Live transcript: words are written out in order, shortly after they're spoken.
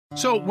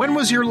So, when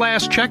was your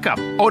last checkup?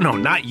 Oh, no,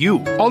 not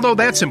you. Although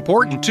that's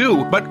important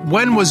too, but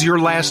when was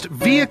your last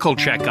vehicle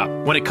checkup?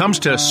 When it comes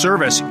to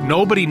service,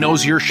 nobody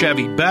knows your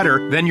Chevy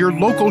better than your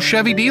local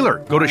Chevy dealer.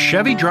 Go to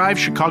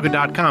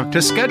ChevyDriveChicago.com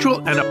to schedule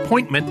an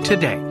appointment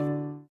today.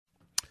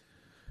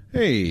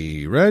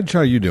 Hey, Reg,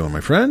 how you doing, my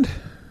friend?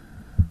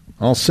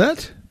 All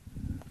set?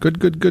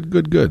 Good.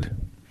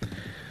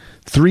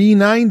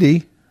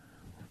 390.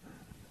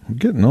 We're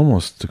getting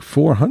almost to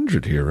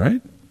 400 here,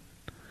 right?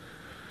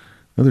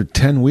 Another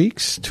 10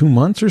 weeks, 2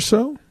 months or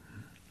so.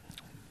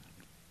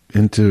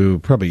 Into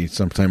probably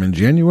sometime in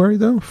January,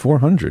 though.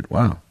 400.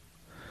 Wow.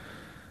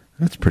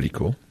 That's pretty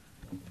cool.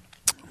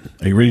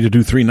 Are you ready to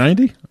do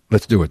 390?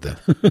 Let's do it then.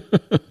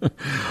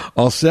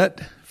 All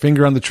set?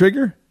 Finger on the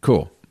trigger?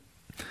 Cool.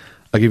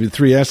 I'll give you the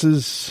 3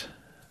 S's.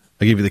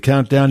 I'll give you the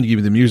countdown. You give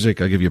me the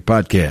music. I'll give you a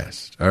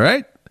podcast. All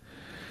right?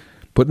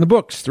 Put in the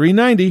books.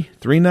 390.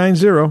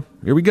 390.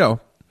 Here we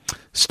go.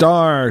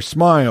 Star,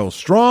 smile,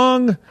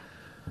 strong.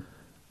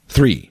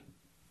 3,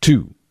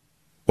 2,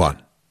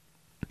 1.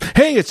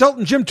 Hey, it's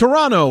Elton Jim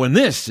Toronto, and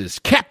this is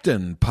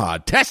Captain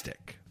Podtastic.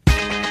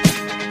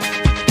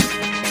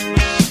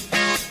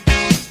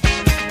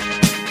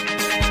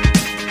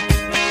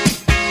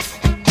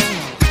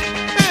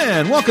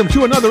 And welcome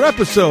to another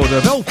episode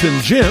of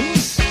Elton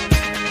Jim's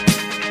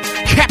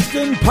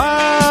Captain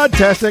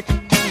Podtastic.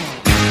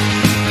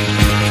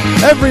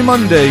 Every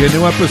Monday, a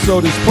new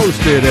episode is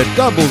posted at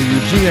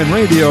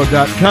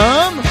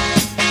WGNradio.com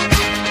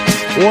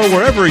or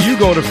wherever you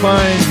go to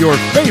find your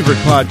favorite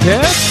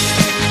podcast.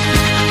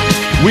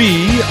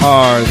 We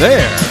are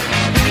there.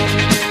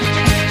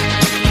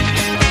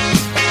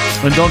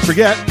 And don't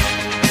forget,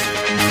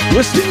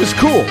 listening is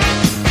cool.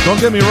 Don't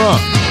get me wrong.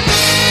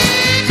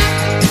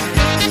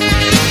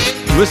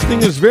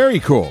 Listening is very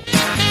cool.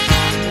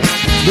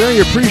 Very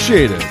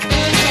appreciated.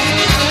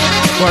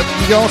 But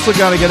you also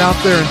got to get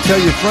out there and tell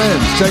your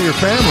friends, tell your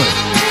family,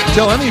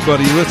 tell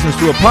anybody who listens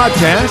to a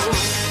podcast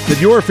that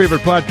your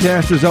favorite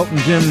podcast is Elton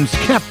Jim's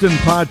Captain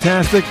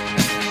Podtastic,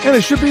 and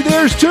it should be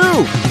theirs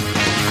too.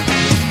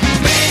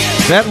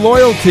 That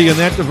loyalty and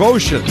that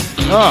devotion.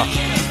 Oh,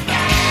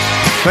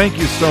 thank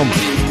you so much.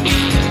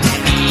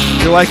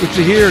 If you like what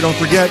you hear, don't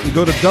forget, you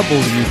go to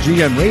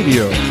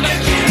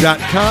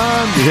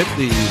WGNradio.com, you hit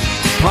the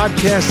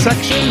podcast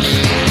section,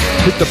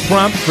 hit the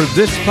prompt for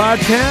this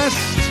podcast,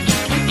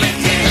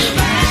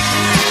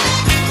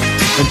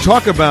 and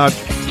talk about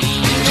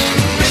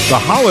the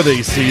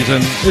holiday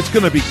season. It's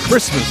going to be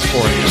Christmas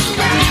for you.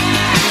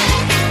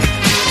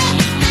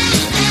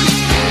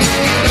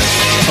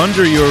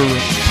 Under your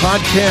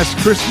podcast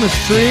Christmas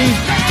tree,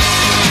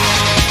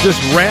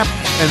 just wrapped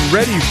and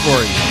ready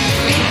for you.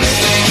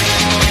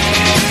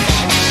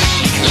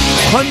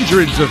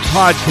 Hundreds of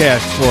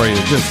podcasts for you.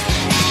 Just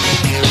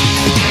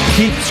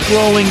keep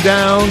scrolling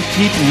down,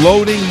 keep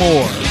loading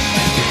more.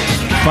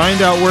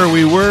 Find out where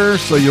we were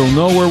so you'll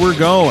know where we're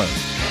going.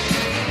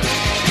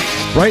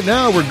 Right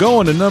now, we're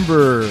going to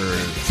number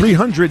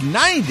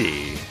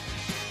 390.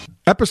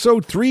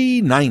 Episode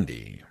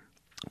 390.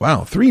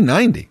 Wow,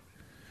 390.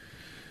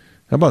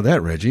 How about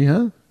that, Reggie,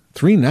 huh?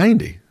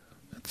 390.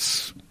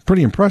 That's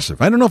pretty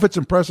impressive. I don't know if it's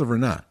impressive or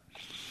not.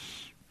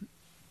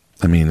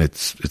 I mean,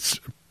 it's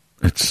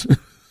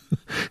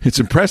it's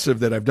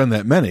impressive that I've done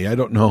that many. I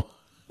don't know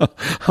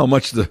how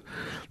much the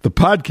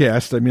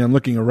podcast, I mean, I'm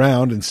looking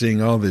around and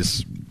seeing all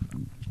this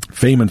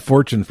fame and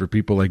fortune for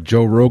people like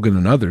Joe Rogan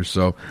and others,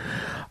 so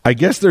I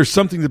guess there's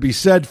something to be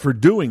said for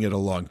doing it a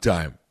long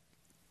time.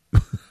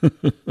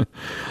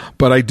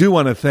 But I do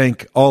want to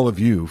thank all of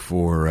you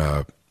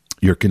for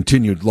your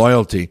continued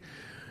loyalty.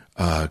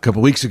 A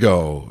couple weeks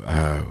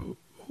ago,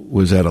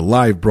 was at a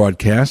live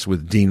broadcast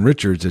with Dean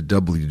Richards at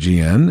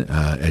WGN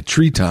at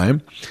Tree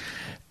Time,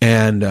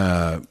 and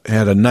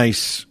had a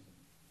nice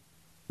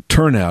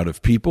turnout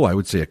of people. I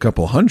would say a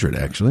couple hundred,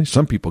 actually.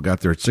 Some people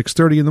got there at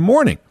 6:30 in the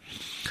morning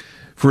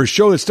for a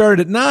show that started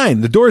at 9.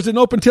 The doors didn't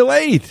open till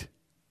 8.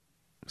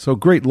 So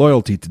great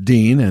loyalty to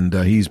Dean, and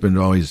he's been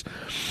always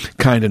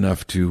kind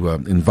enough to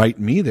invite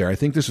me there. I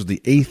think this was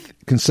the 8th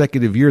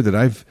consecutive year that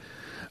I've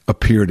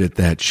appeared at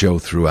that show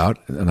throughout,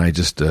 and I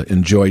just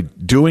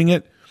enjoyed doing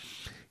it.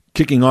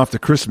 Kicking off the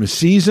Christmas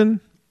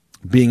season,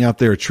 being out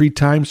there at Tree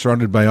Time,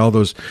 surrounded by all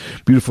those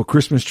beautiful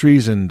Christmas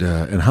trees and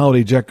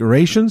holiday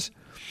decorations.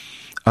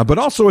 But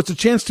also it's a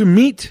chance to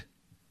meet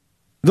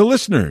the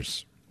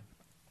listeners.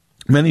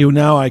 Many who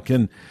now I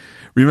can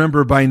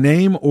remember by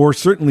name or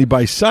certainly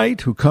by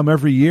sight, who come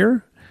every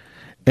year.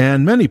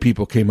 And many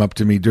people came up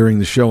to me during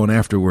the show and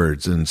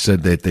afterwards and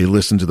said that they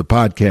listened to the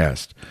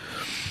podcast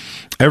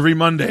every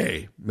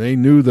Monday. They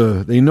know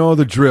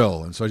the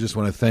drill. And so I just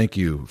want to thank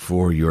you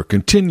for your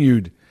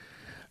continued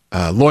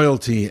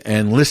loyalty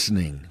and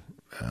listening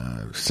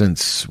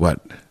since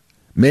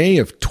May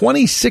of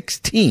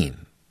 2016.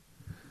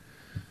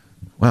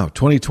 Wow,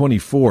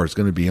 2024 is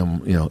going to be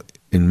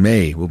in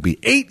May will be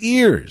 8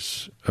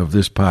 years of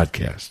this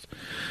podcast.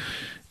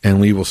 And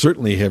we will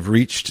certainly have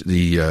reached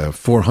the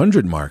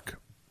 400 mark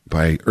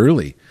by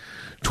early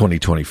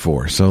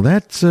 2024. So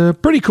that's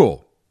pretty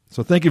cool.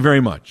 So thank you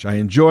very much. I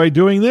enjoy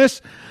doing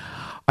this.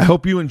 I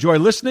hope you enjoy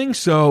listening,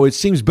 so it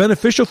seems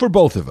beneficial for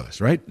both of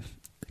us, right?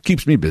 It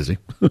keeps me busy.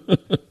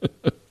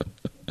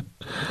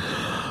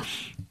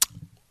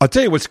 I'll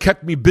tell you what's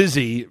kept me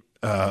busy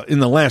in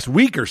the last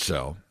week or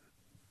so.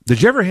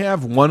 Did you ever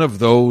have one of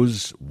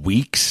those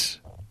weeks?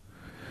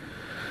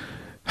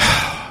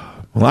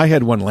 Well, I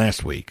had one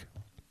last week.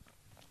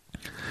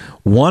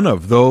 One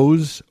of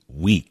those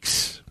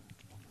weeks.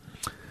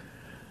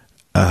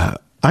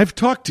 I've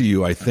talked to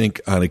you, I think,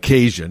 on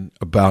occasion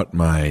about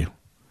my,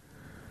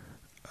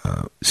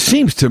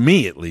 seems to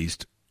me at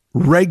least,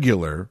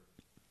 regular,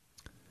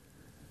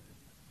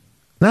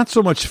 not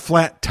so much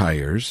flat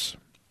tires,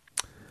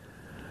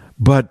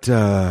 but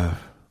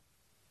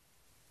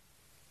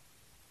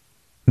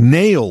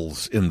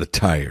nails in the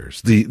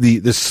tires,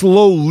 the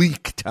slow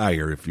leak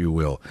tire, if you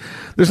will.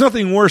 There's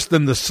nothing worse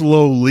than the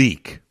slow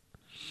leak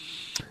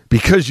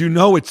because you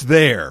know it's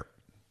there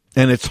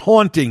and it's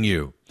haunting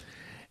you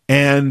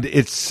and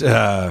it's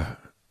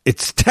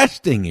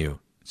testing you.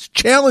 It's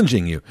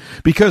challenging you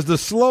because the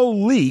slow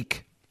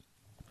leak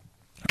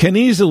can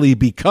easily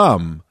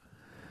become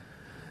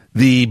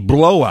the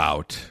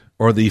blowout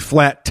or the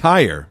flat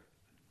tire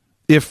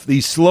if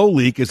the slow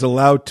leak is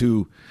allowed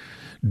to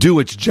do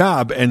its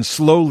job and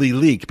slowly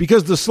leak,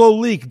 because the slow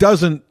leak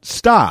doesn't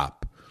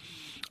stop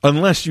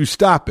unless you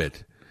stop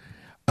it.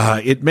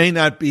 It may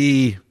not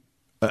be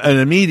an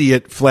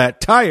immediate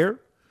flat tire,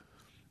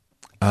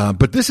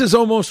 but this is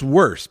almost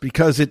worse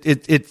because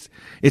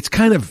it's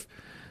kind of,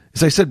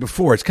 as I said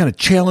before, it's kind of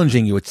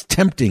challenging you. It's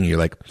tempting you,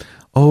 like,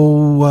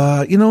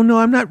 no,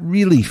 I'm not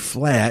really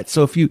flat.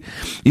 So if you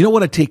don't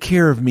want to take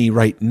care of me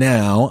right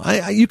now,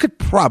 you could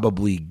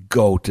probably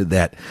go to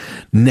that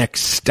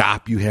next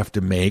stop you have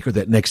to make or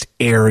that next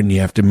errand you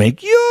have to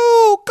make.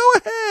 Go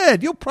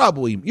ahead. You'll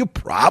probably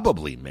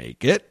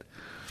make it.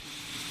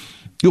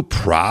 You'll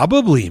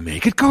probably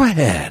make it. Go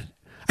ahead.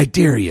 I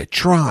dare you.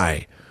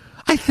 Try.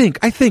 I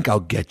think I'll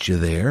get you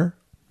there.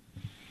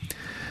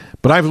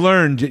 But I've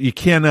learned that you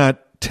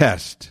cannot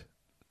test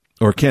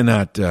or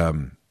cannot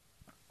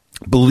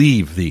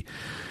believe the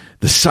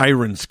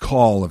siren's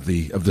call of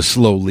the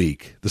slow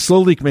leak. The slow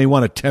leak may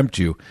want to tempt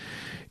you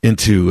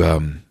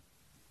into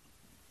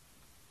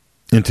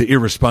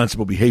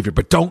irresponsible behavior,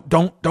 but don't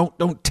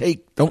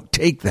take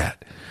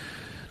that.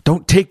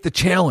 Don't take the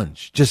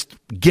challenge. Just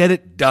get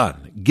it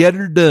done. Get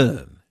her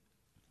done.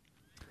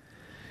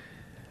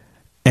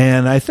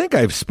 And I think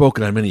I've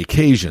spoken on many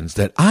occasions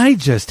that I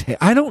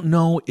don't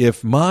know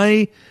if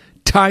my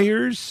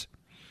tires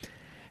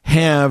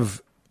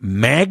have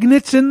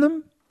magnets in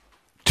them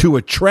to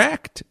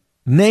attract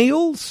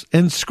nails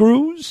and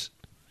screws,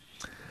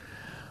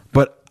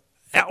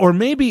 or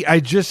maybe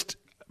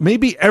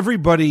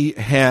everybody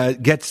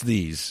gets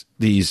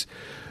these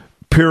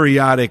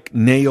periodic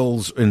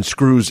nails and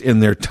screws in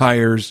their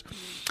tires,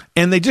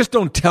 and they just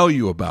don't tell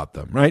you about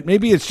them, right?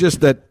 Maybe it's just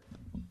that,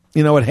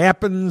 it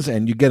happens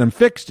and you get them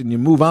fixed and you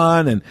move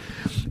on, and,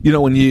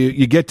 when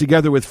you get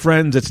together with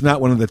friends, it's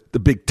not one of the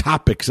big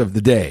topics of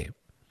the day.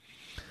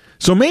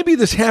 So maybe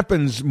this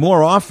happens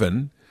more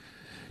often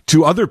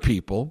to other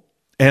people,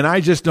 and I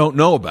just don't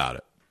know about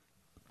it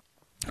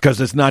because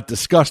it's not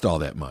discussed all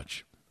that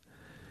much.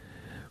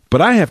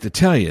 But I have to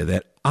tell you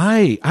that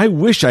I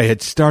wish I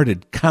had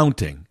started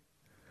counting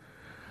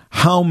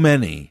how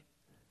many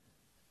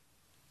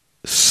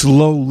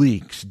slow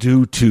leaks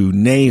due to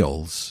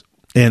nails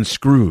and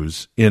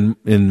screws in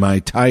my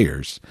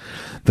tires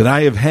that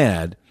I have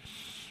had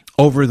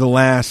over the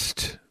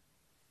last,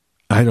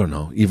 I don't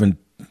know,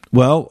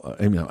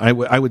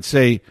 I would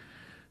say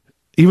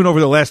even over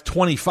the last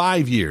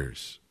 25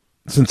 years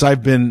since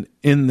I've been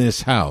in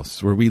this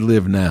house where we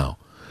live now.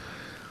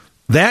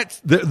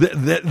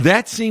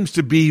 That seems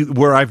to be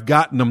where I've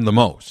gotten them the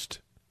most.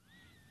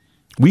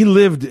 We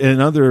lived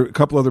in a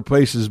couple other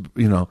places,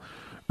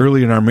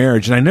 early in our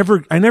marriage, and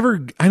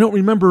I don't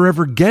remember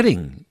ever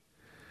getting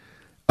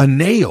a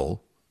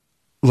nail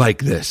like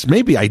this.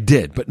 Maybe I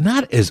did, but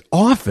not as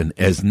often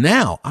as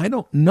now. I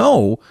don't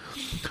know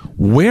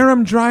where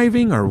I'm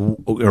driving or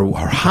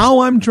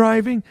how I'm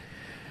driving,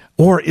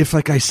 or if,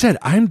 like I said,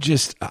 I'm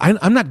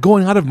not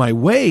going out of my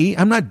way.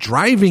 I'm not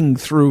driving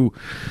through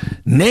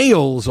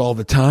nails all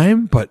the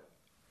time, but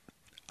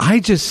I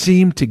just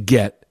seem to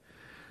get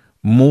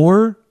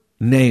more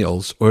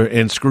nails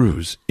and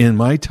screws in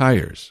my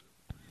tires.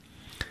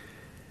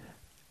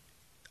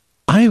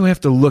 I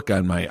have to look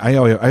on I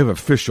have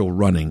official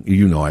running,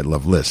 I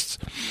love lists.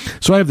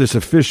 So I have this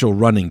official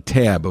running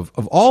tab of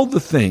all the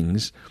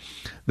things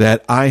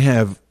that I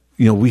have,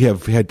 we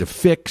have had to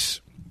fix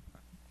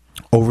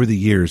over the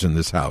years in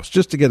this house,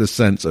 just to get a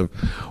sense of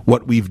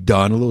what we've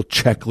done, a little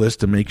checklist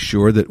to make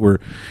sure that we're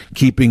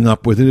keeping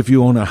up with it. If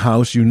you own a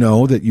house, you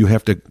know that you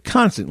have to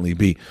constantly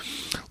be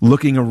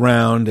looking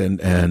around and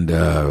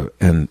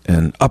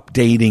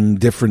updating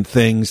different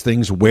things.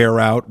 Things wear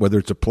out, whether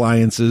it's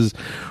appliances,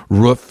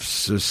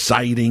 roofs,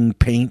 siding,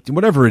 paint,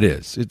 whatever it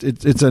is.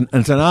 It's an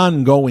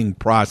ongoing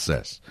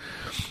process.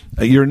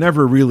 You're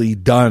never really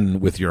done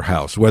with your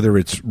house, whether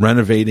it's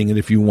renovating it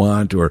if you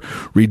want or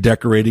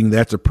redecorating.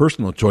 That's a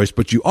personal choice, but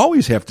but you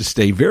always have to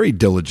stay very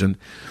diligent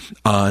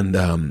on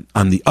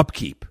the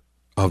upkeep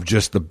of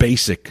just the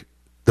basics,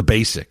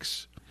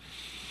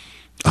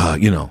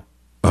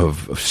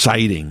 of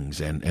sidings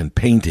and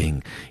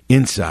painting,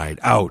 inside,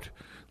 out,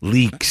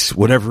 leaks,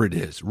 whatever it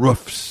is,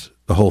 roofs,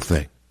 the whole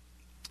thing.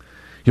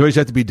 You always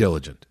have to be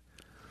diligent.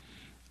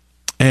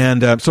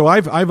 And so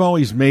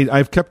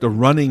I've kept a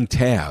running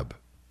tab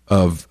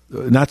of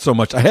not so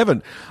much.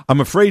 I'm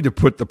afraid to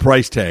put the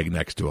price tag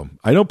next to them.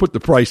 I don't put the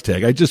price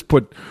tag. I just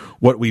put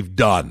what we've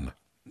done.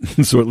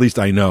 So at least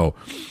I know,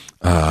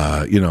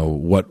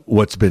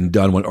 what's been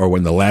done or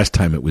when the last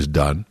time it was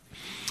done.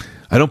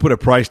 I don't put a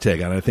price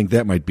tag on it. I think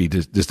that might be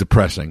just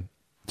depressing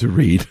to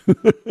read.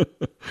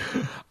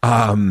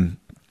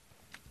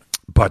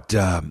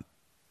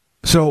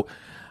 So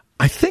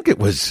I think it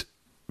was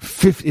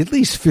at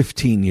least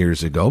 15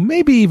 years ago,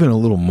 maybe even a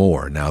little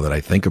more now that I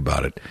think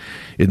about it.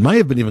 It might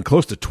have been even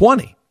close to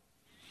 20.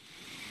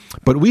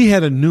 But we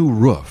had a new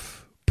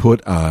roof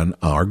put on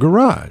our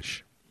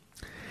garage.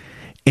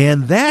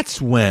 And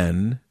that's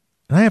when,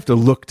 and I have to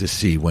look to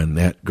see when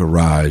that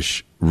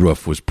garage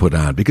roof was put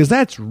on, because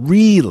that's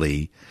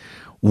really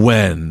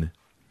when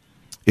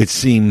it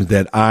seemed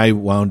that I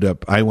wound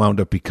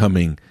up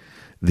becoming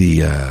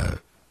the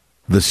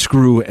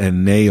screw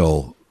and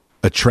nail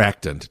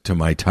attractant to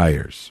my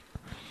tires.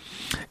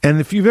 And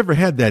if you've ever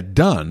had that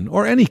done,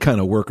 or any kind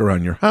of work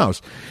around your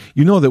house,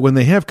 you know that when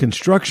they have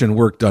construction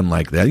work done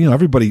like that,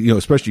 everybody,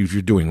 especially if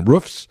you're doing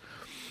roofs,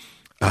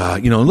 a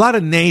lot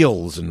of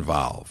nails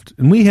involved.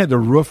 And we had the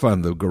roof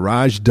on the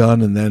garage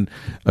done, and then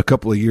a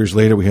couple of years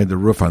later, we had the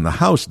roof on the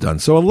house done.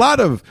 So a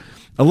lot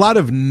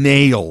of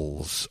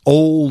nails,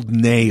 old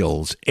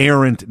nails,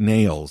 errant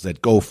nails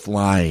that go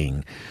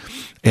flying.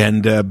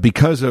 And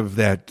because of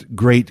that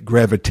great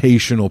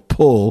gravitational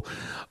pull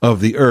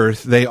of the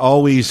earth, they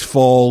always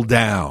fall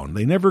down.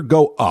 They never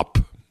go up.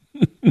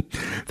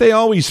 They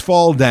always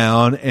fall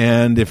down.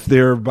 And if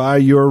they're by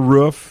your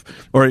roof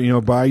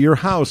or, by your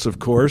house, of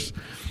course,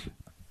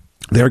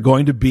 they're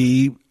going to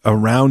be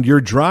around your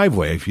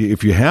driveway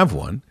if you have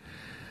one.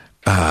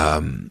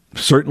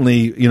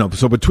 Certainly,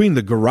 so between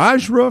the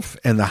garage roof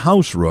and the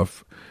house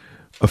roof,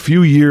 a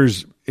few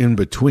years in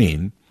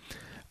between,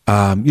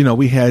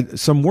 we had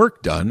some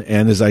work done.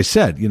 And as I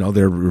said,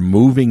 they're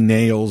removing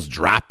nails,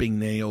 dropping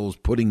nails,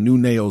 putting new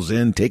nails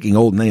in, taking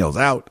old nails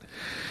out.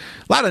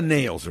 A lot of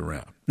nails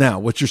around. Now,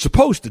 what you're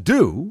supposed to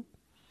do,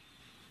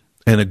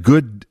 and a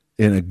good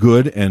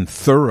and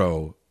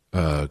thorough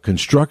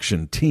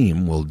construction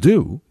team will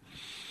do,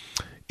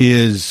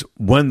 is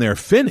when they're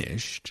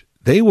finished,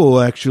 they will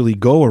actually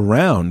go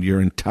around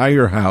your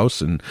entire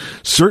house and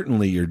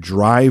certainly your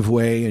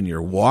driveway and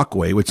your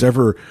walkway,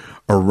 whatever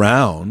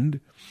around,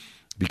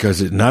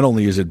 because not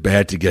only is it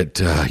bad to get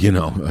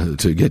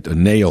to get a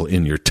nail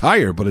in your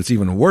tire, but it's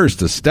even worse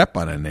to step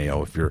on a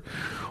nail if you're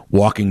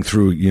walking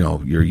through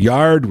your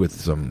yard with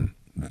some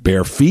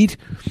bare feet,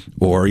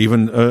 or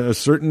even a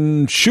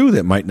certain shoe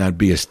that might not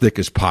be as thick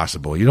as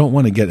possible. You don't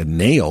want to get a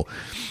nail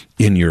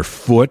in your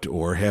foot,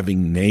 or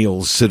having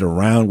nails sit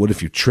around. What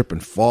if you trip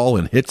and fall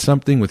and hit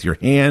something with your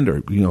hand,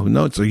 or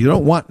so you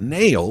don't want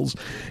nails,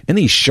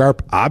 any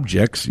sharp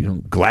objects,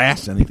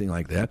 glass, anything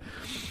like that,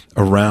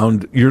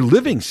 around your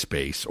living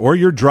space or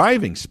your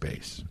driving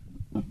space.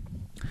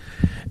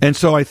 And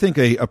so I think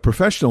a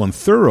professional and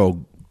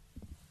thorough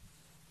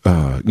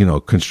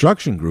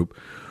construction group,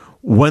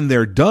 when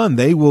they're done,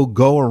 they will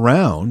go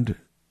around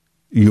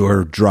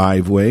your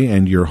driveway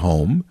and your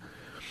home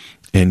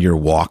and your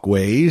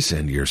walkways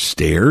and your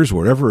stairs,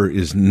 whatever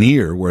is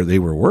near where they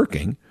were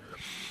working,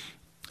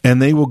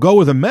 and they will go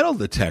with a metal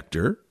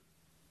detector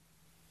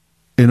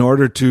in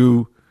order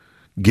to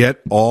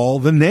get all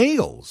the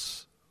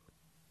nails.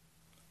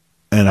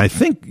 And I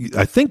think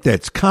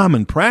that's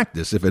common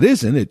practice. If it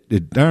isn't,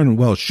 it darn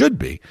well should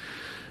be,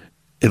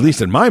 at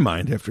least in my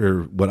mind,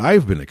 after what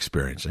I've been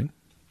experiencing.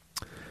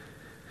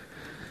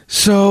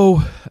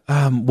 So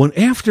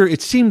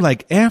it seemed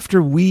like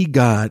after we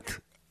got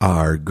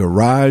our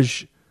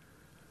garage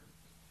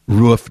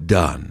roof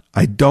done,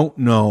 I don't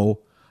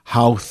know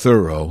how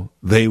thorough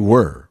they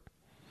were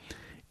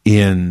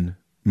in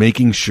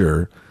making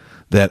sure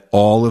that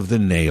all of the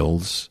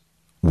nails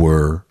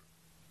were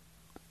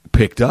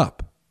picked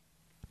up.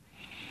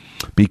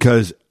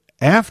 Because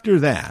after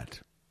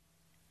that,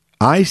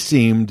 I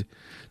seemed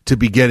to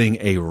be getting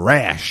a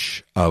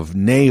rash of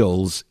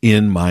nails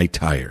in my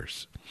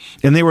tires.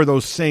 And they were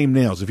those same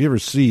nails. If you ever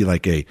see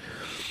like a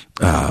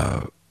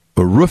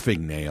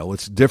roofing nail,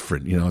 it's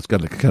different. It's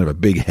got kind of a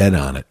big head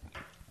on it.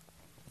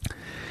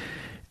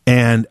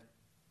 And,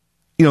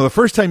 the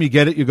first time you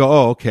get it, you go,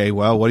 oh, okay,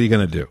 well, what are you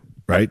going to do?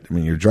 Right? I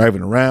mean, you're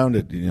driving around,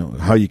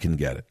 how you can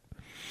get it.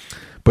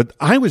 But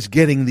I was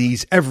getting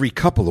these every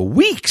couple of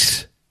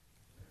weeks,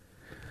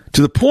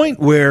 to the point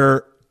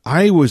where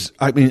when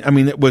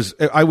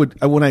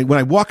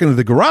I walk into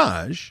the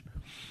garage,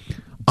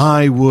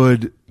 I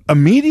would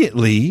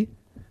immediately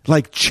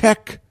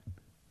check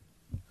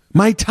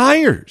my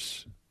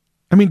tires.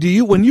 I mean,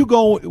 when you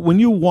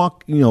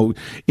walk,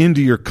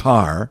 into your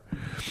car,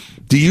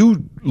 do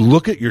you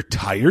look at your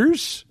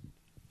tires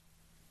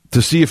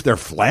to see if they're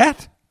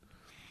flat?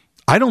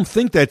 I don't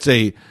think that's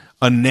a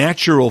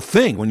natural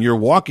thing when you're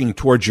walking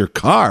towards your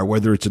car,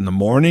 whether it's in the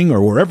morning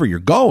or wherever you're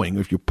going,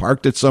 if you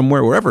parked it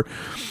somewhere, wherever.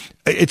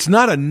 It's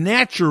not a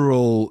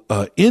natural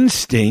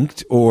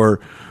instinct or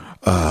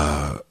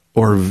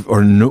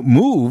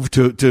move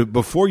to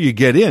before you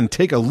get in,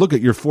 take a look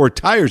at your four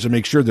tires and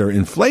make sure they're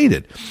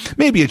inflated.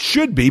 Maybe it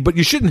should be, but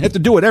you shouldn't have to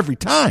do it every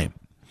time.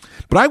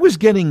 But I was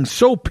getting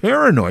so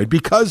paranoid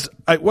because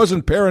it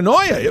wasn't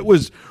paranoia. It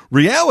was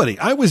reality.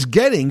 I was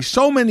getting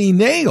so many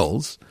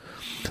nails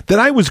that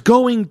I was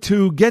going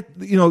to get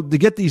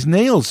these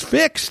nails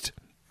fixed,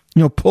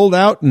 pulled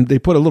out, and they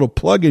put a little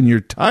plug in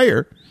your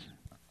tire,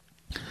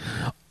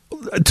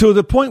 to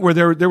the point where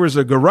there was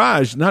a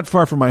garage not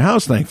far from my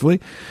house,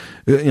 thankfully,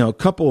 a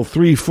couple,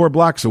 3-4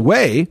 blocks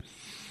away.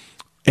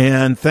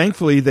 And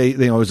thankfully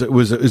it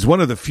was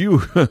one of the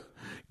few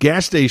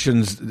gas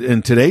stations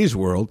in today's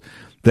world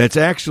that's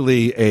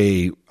actually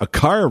a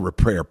car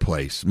repair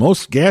place.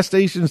 Most gas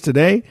stations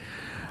today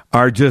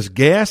are just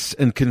gas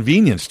and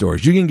convenience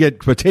stores. You can get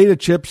potato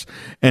chips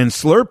and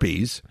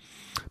Slurpees,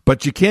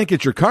 but you can't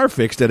get your car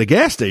fixed at a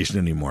gas station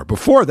anymore.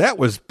 Before, that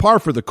was par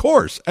for the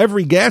course.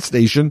 Every gas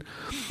station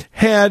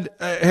had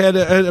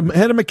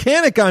a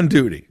mechanic on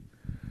duty.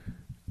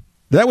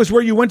 That was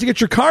where you went to get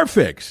your car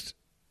fixed,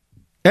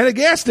 at a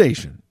gas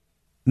station.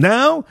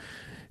 Now,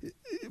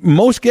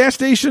 most gas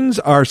stations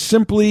are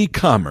simply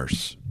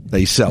commerce.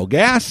 They sell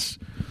gas,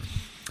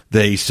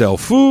 they sell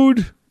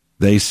food,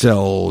 they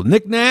sell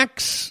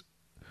knickknacks,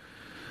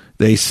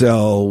 they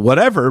sell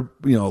whatever,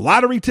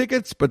 lottery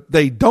tickets, but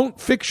they don't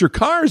fix your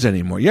cars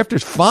anymore. You have to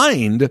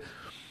find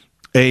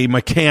a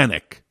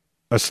mechanic,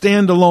 a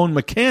standalone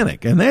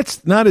mechanic, and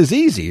that's not as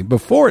easy.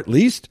 Before, at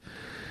least,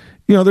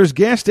 there's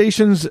gas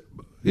stations,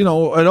 at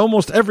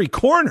almost every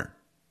corner,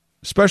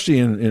 especially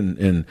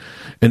in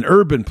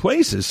urban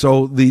places.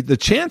 So the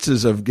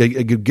chances of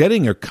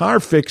getting a car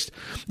fixed,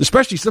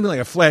 especially something like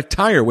a flat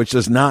tire, which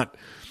does not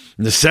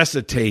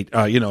necessitate,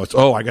 I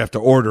have to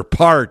order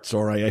parts,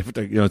 or I have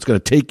to, it's going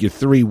to take you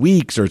 3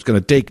 weeks, or it's going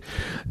to take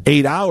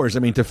 8 hours. I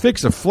mean, to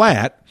fix a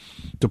flat,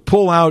 to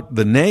pull out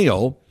the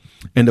nail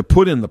and to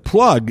put in the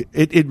plug,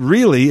 it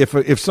really,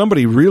 if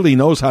somebody really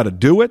knows how to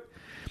do it,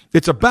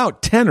 it's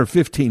about 10 or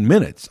 15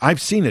 minutes. I've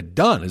seen it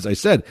done. As I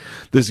said,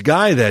 this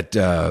guy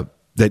that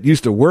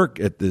used to work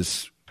at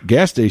this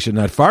gas station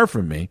not far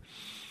from me,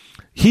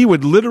 he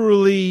would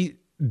literally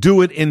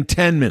do it in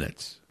 10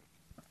 minutes.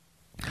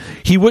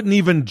 He wouldn't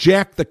even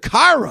jack the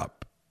car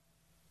up.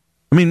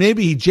 I mean,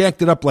 maybe he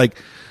jacked it up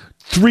like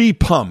 3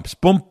 pumps,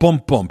 bump,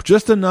 bump, bump,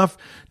 just enough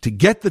to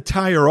get the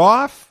tire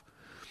off.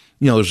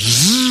 Zzz,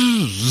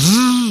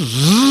 zzz,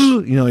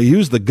 zzz. He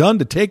used the gun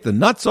to take the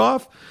nuts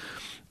off.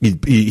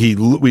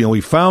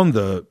 We found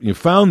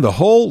the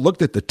hole,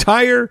 looked at the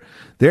tire.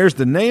 There's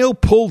the nail,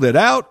 pulled it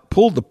out,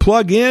 pulled the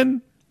plug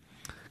in,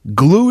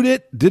 glued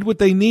it, did what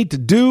they need to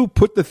do,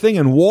 put the thing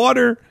in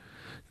water,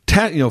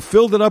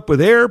 filled it up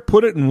with air,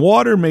 put it in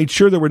water, made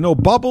sure there were no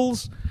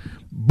bubbles.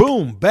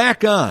 Boom,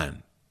 back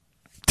on.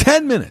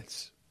 10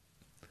 minutes.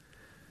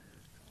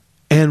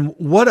 And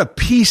what a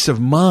peace of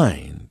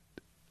mind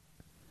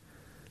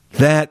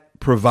that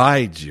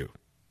provides you.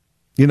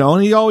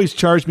 And he always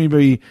charged me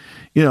maybe,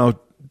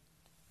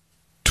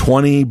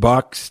 $20,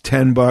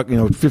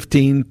 $10,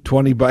 15,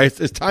 20 bucks.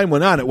 As time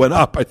went on, it went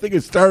up. I think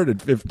it started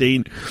at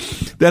 15.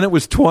 Then it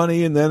was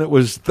 20, and then it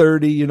was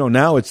 30.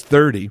 Now it's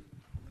 30.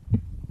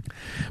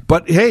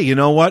 But hey, you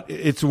know what?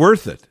 It's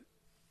worth it.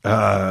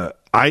 I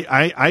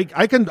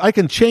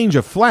can change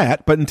a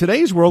flat, but in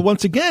today's world,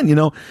 once again, you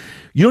don't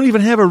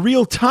even have a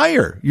real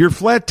tire. Your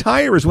flat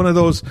tire is one of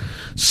those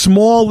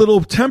small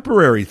little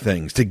temporary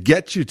things to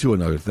get you to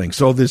another thing.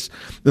 So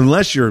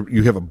unless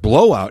you have a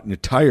blowout and your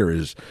tire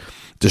is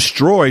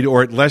destroyed,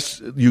 or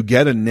unless you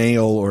get a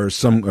nail or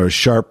a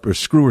sharp or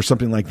screw or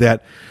something like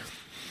that,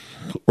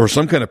 or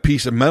some kind of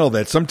piece of metal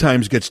that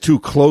sometimes gets too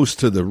close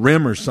to the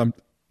rim or some,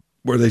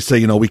 where they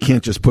say, we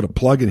can't just put a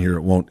plug in here.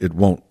 It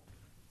won't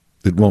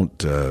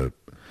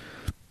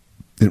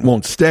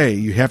stay.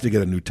 You have to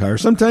get a new tire.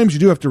 Sometimes you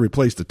do have to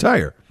replace the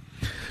tire.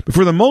 But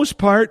for the most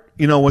part,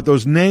 with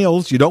those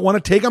nails, you don't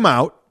want to take them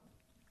out.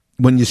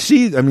 When you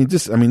see,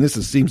 this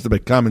seems to be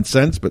common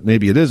sense, but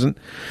maybe it isn't.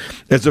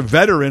 As a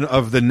veteran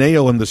of the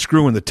nail and the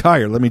screw and the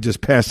tire, let me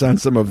just pass on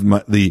some of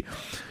the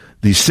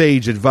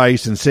sage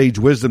advice and sage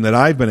wisdom that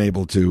I've been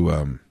able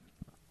to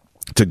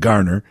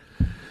garner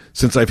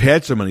since I've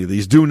had so many of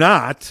these. Do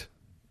not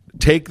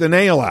take the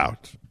nail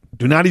out.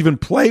 Do not even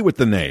play with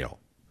the nail.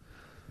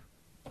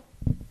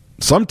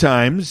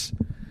 Sometimes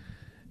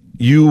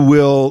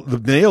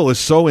the nail is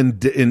so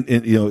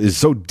is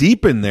so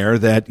deep in there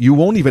that you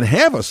won't even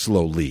have a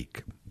slow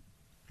leak,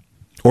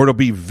 or it'll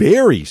be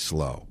very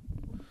slow.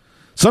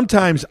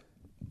 Sometimes,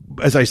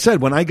 as I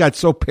said, when I got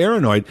so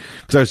paranoid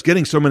because I was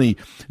getting so many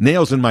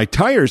nails in my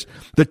tires,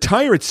 the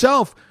tire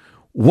itself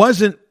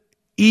wasn't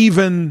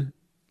even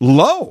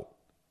low.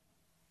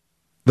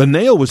 The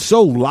nail was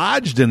so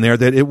lodged in there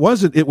that it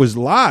was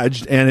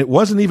lodged and it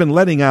wasn't even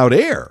letting out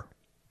air.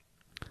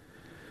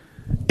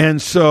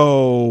 And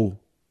so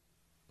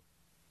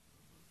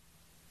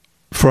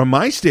from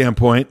my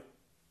standpoint,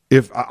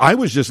 if I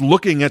was just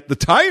looking at the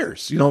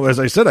tires, as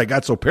I said, I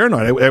got so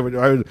paranoid.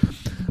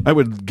 I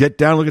would get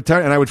down, look at the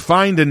tire, and I would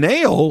find a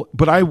nail,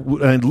 but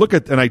I'd look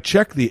at and I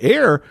check the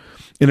air,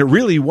 and it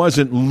really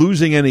wasn't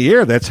losing any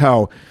air. That's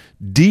how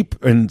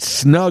deep and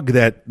snug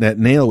that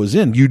nail was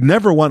in. You'd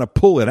never want to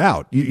pull it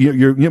out.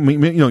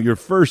 Your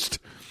first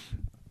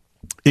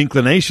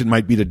inclination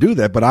might be to do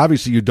that, but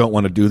obviously you don't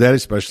want to do that,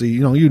 especially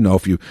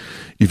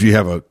if you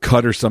have a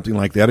cut or something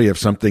like that, or you have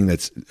something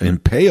that's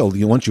impaled.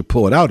 Once you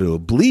pull it out, it'll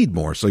bleed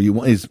more. So you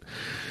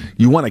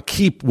want to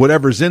keep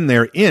whatever's in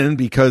there in,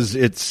 because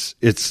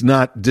it's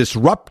not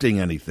disrupting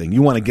anything.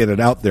 You want to get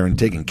it out there and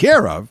taken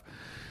care of.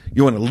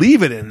 You want to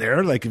leave it in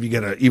there, like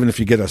even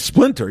if you get a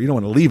splinter, you don't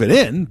want to leave it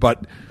in,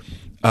 but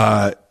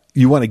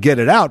you want to get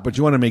it out. But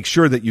you want to make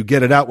sure that you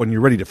get it out when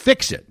you're ready to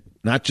fix it,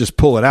 not just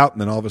pull it out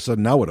and then all of a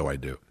sudden, now what do I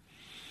do?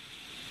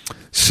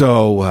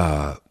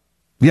 So,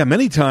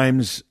 many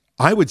times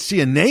I would see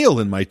a nail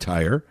in my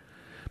tire,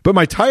 but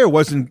my tire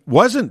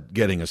wasn't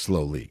getting a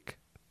slow leak.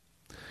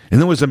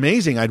 And it was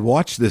amazing. I'd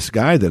watch this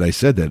guy that I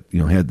said that,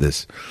 had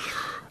this,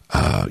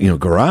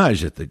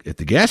 garage at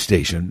the gas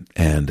station,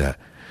 and,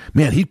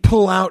 man, he'd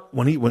pull out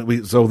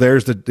so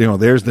there's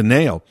the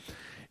nail.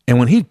 And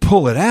when he'd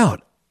pull it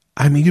out,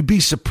 I mean, you'd be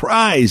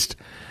surprised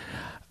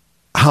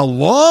how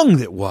long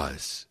it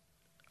was.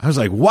 I was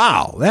like,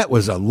 wow, that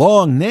was a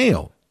long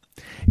nail.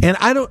 And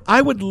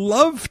I would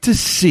love to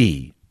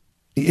see,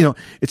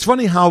 it's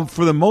funny how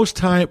for the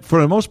most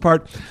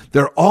part,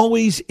 they're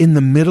always in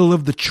the middle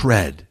of the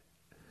tread.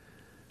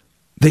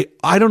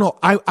 I don't know.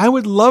 I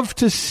would love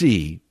to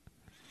see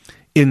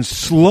in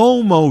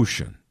slow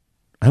motion.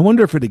 I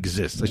wonder if it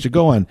exists. I should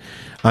go on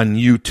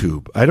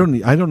YouTube. I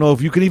don't know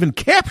if you can even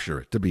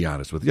capture it, to be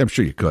honest with you. I'm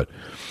sure you could.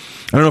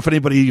 I don't know if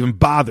anybody even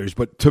bothers,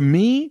 but to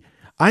me,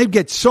 I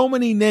get so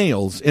many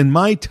nails in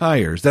my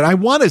tires that I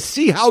want to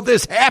see how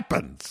this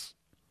happens.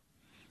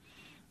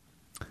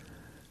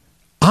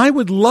 I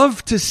would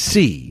love to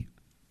see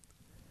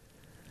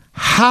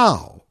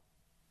how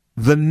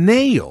the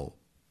nail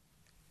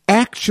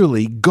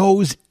actually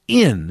goes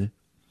in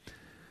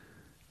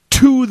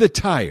to the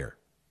tire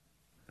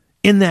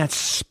in that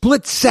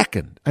split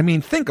second. I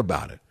mean, think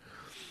about it.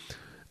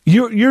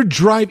 You're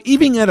driving,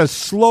 even at a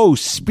slow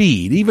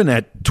speed, even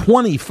at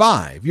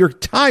 25, your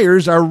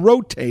tires are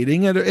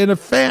rotating at a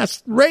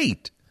fast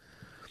rate.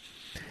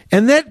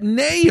 And that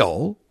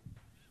nail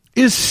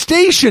is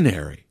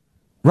stationary,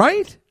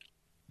 right?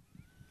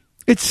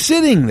 It's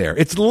sitting there.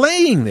 It's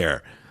laying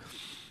there.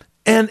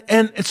 And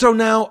so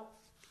now,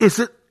 is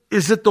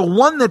it the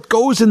one that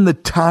goes in the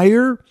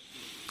tire?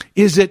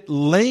 Is it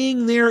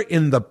laying there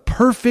in the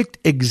perfect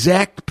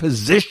exact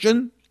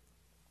position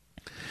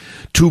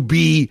to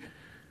be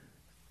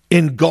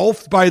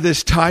engulfed by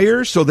this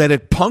tire so that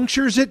it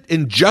punctures it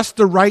in just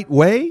the right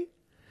way?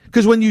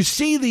 Because when you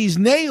see these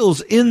nails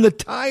in the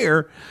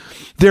tire,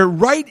 they're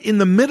right in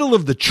the middle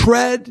of the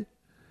tread.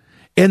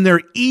 And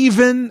they're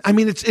even. I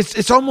mean,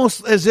 it's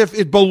almost as if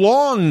it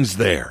belongs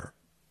there.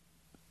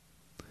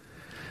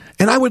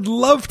 And I would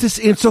love to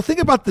see. And so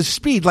think about the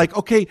speed. Like,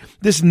 okay,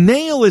 this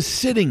nail is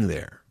sitting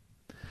there.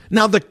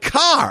 Now the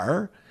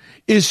car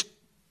is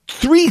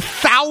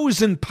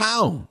 3,000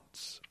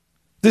 pounds.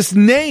 This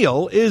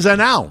nail is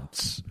an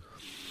ounce.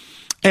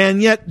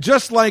 And yet,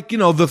 just like,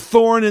 the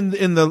thorn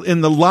in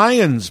the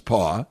lion's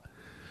paw,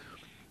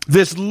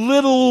 this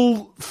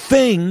little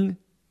thing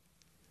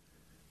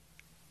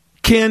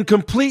can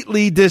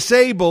completely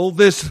disable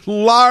this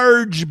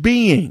large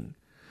being.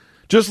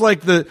 Just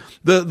like the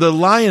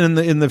lion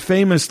in the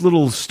famous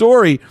little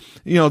story,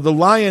 the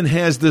lion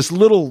has this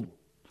little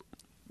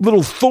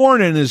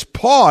thorn in his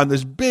paw, and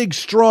this big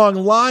strong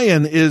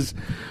lion is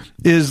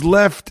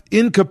left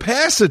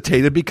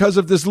incapacitated because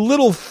of this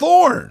little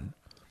thorn.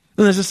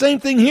 And it's the same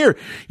thing here.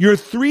 Your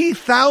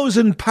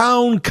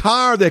 3,000-pound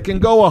car that can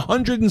go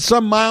 100 and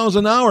some miles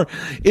an hour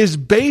is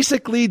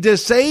basically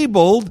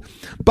disabled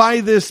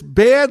by this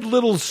bad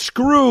little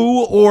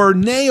screw or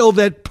nail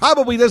that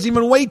probably doesn't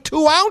even weigh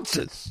 2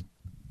 ounces.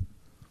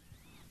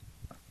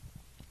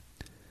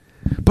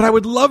 But I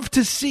would love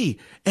to see,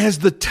 as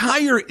the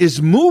tire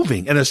is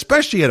moving, and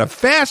especially at a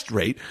fast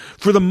rate,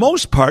 for the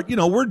most part,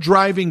 we're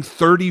driving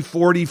 30,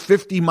 40,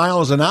 50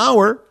 miles an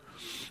hour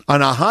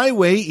on a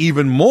highway,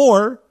 even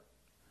more.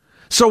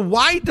 So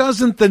why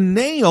doesn't the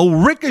nail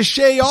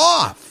ricochet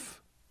off?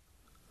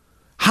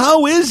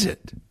 How is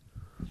it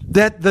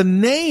that the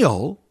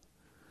nail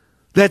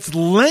that's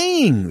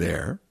laying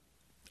there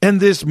and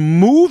this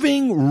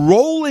moving,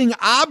 rolling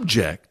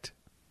object,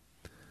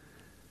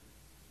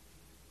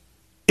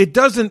 it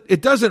doesn't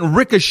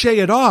ricochet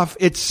it off.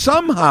 It's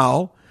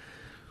somehow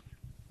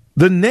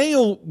the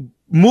nail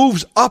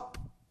moves up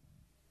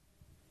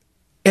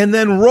and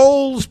then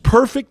rolls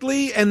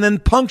perfectly and then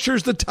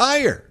punctures the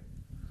tire.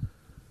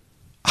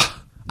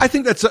 I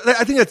think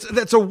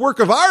that's a work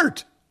of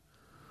art.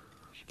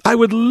 I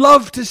would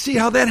love to see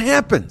how that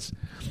happens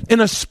in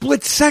a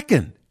split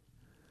second.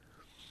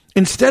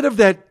 Instead of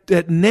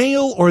that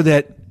nail or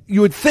that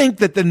you would think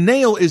that the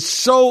nail is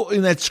so,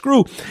 in that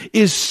screw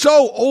is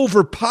so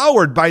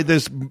overpowered by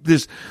this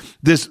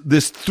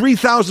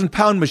 3,000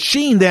 pound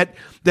machine that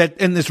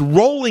and this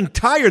rolling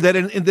tire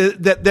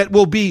that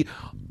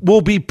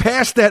will be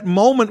past that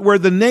moment where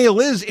the nail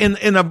is in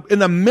a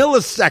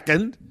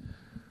millisecond.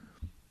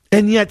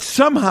 And yet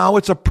somehow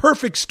it's a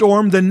perfect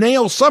storm. The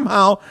nail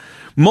somehow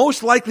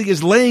most likely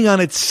is laying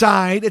on its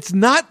side. It's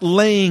not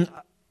laying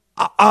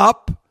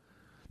up,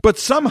 but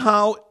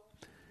somehow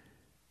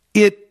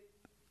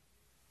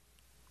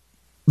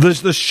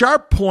the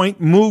sharp point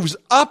moves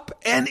up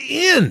and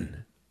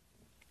in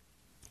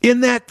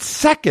that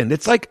second.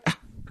 It's like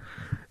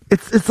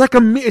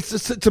to me,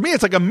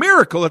 it's like a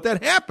miracle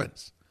that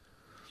happens.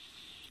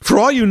 For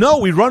all you know,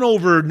 we run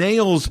over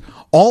nails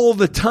all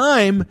the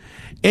time,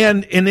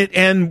 and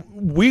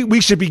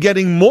we should be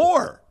getting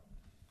more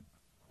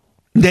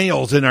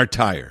nails in our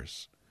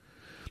tires.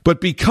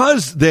 But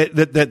because that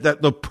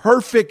the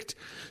perfect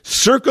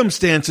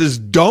circumstances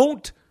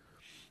don't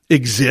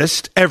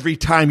exist every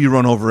time you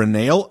run over a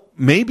nail,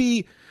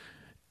 maybe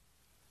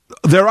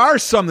there are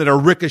some that are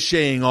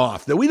ricocheting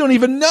off that we don't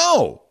even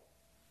know.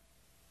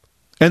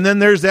 And then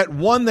there's that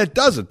one that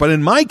doesn't. But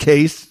in my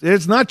case,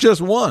 it's not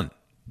just one.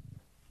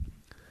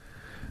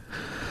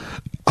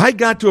 I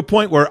got to a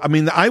point where,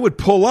 I would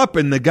pull up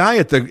and the guy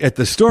at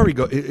the store,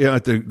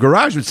 at the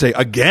garage would say,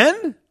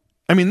 "Again?"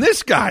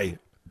 This guy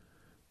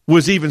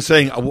was even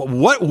saying,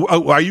 "What,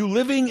 are you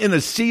living in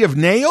a sea of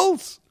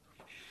nails?"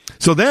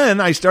 So then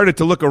I started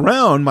to look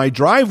around my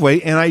driveway,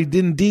 and I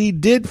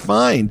indeed did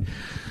find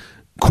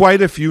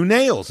quite a few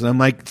nails. And I'm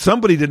like,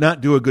 somebody did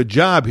not do a good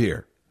job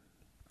here.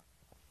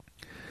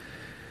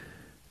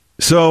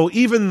 So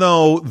even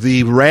though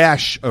the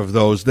rash of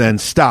those then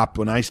stopped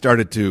when I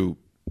started to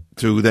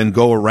then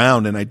go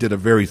around and I did a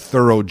very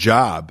thorough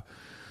job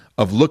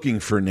of looking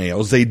for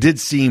nails, they did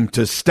seem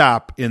to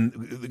stop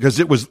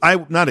because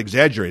I'm not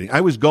exaggerating.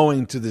 I was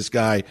going to this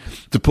guy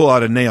to pull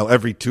out a nail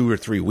every 2 or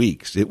 3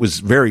 weeks. It was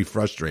very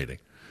frustrating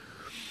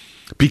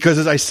because,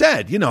 as I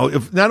said,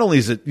 if not only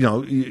is it,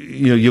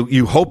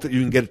 you hope that you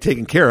can get it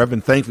taken care of.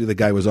 And thankfully the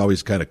guy was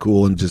always kind of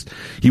cool and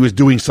he was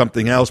doing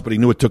something else, but he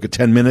knew it took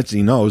 10 minutes and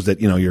he knows that,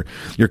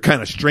 you're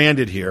kind of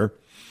stranded here.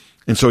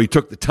 And so he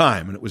took the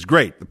time, and it was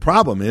great. The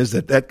problem is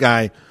that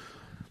guy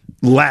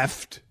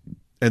left,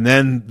 and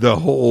then the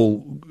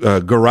whole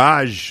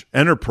garage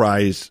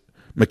enterprise,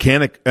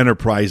 mechanic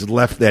enterprise,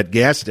 left that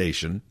gas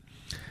station,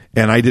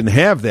 and I didn't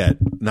have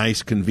that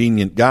nice,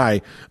 convenient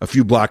guy a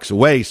few blocks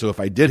away. So if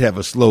I did have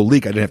a slow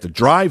leak, I didn't have to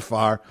drive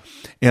far,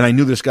 and I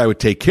knew this guy would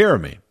take care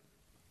of me.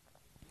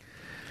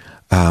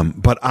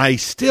 But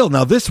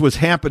now this was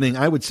happening,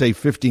 I would say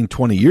 15,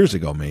 20 years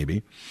ago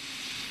maybe,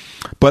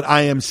 but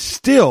I am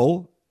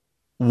still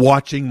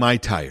watching my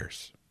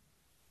tires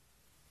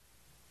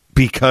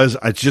because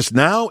it's just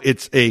now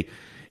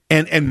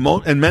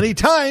and many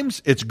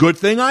times it's a good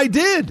thing I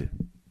did.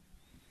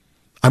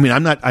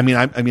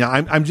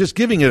 I'm just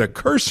giving it a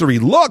cursory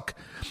look,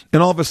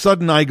 and all of a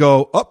sudden I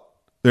go, oh,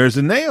 there's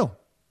a nail.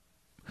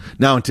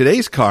 Now in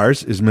today's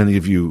cars, as many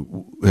of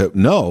you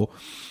know,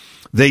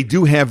 they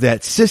do have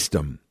that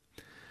system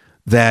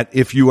that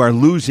if you are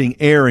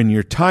losing air in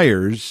your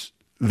tires,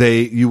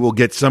 you will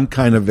get some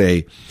kind of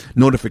a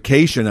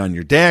notification on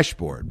your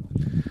dashboard.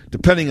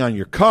 Depending on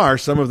your car,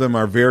 some of them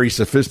are very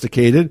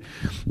sophisticated.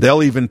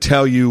 They'll even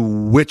tell you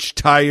which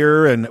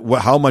tire and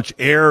how much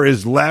air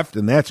is left,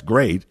 and that's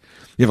great.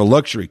 You have a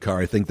luxury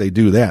car, I think they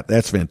do that.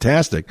 That's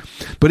fantastic.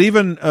 But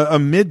even a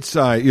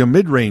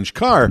mid-range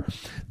car,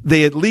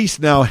 they at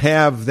least now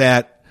have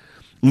that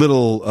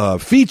little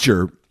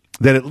feature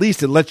that at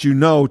least it lets you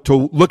know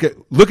to look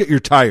at your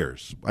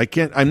tires. I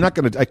can't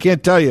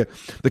tell you.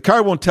 The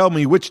car won't tell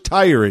me which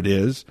tire it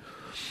is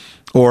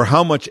or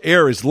how much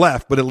air is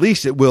left, but at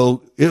least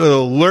it'll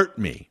alert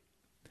me.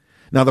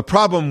 Now, the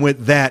problem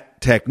with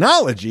that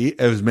technology,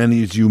 as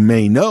many as you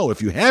may know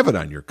if you have it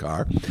on your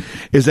car,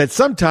 is that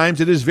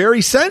sometimes it is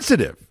very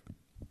sensitive.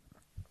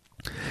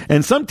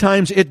 And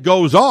sometimes it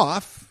goes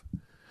off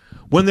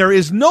when there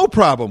is no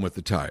problem with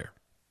the tire.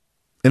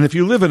 And if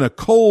you live in a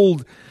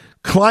cold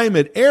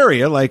climate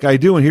area like I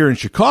do here in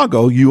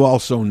Chicago, you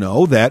also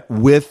know that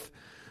with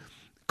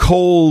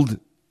cold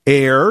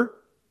air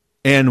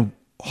and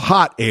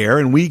hot air,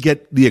 and we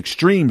get the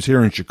extremes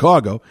here in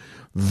Chicago,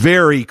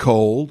 very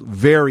cold,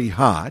 very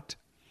hot,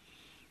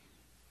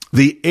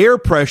 the air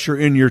pressure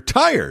in your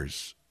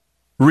tires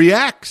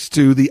reacts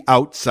to the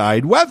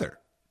outside weather.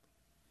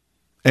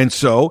 And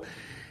so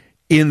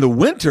in the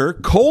winter,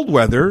 cold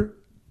weather,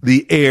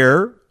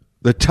 the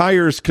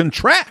tires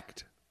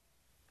contract.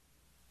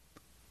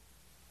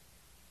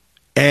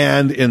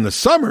 And in the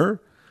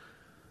summer,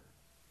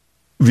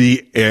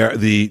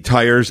 the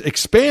tires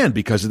expand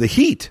because of the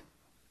heat.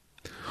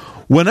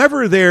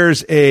 Whenever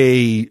there's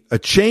a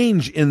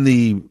change in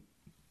the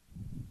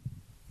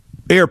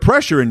air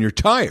pressure in your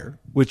tire,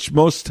 which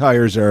most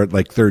tires are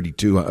like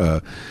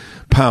 32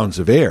 pounds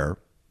of air,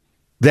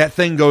 that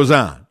thing goes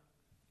on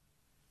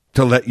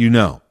to let you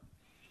know.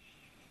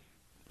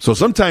 So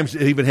sometimes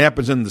it even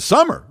happens in the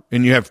summer,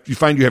 and you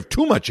find you have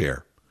too much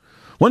air.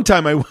 One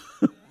time and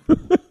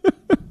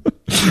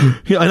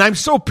I'm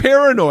so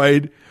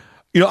paranoid,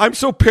 I'm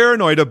so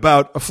paranoid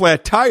about a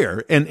flat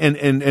tire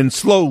and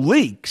slow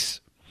leaks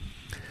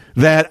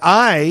that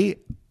I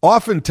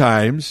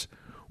oftentimes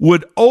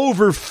would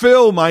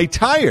overfill my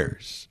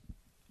tires.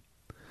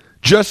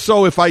 Just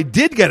so if I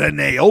did get a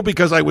nail,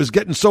 because I was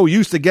getting so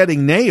used to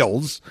getting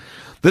nails,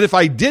 that if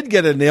I did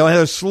get a nail, I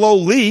had a slow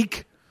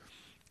leak,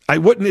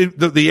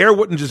 the air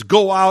wouldn't just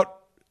go out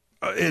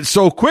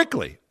so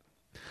quickly.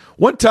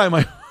 One time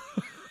I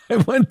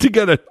went to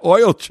get an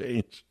oil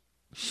change,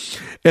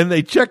 and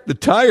they checked the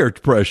tire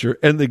pressure,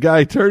 and the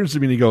guy turns to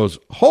me and he goes,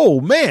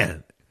 "Oh,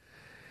 man."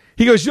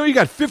 He goes, "You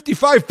got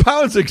 55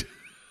 pounds of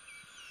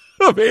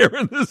air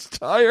in this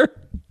tire."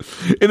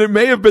 And it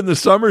may have been the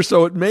summer,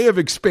 so it may have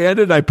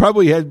expanded. I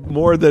probably had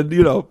more than,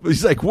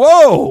 He's like,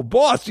 "Whoa,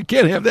 boss, you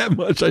can't have that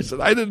much." I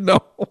said, "I didn't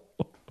know."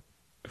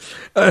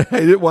 I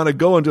didn't want to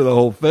go into the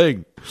whole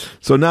thing.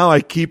 So now I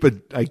keep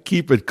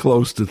it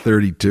close to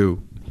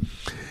 32.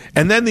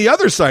 And then the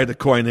other side of the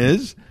coin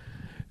is,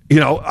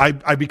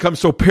 I become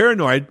so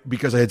paranoid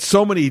because I had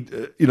so many,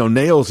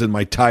 nails in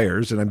my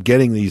tires, and I'm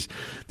getting these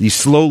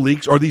slow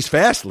leaks or these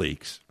fast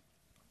leaks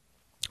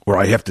where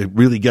I have to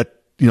really get,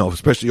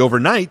 especially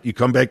overnight, you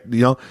come back,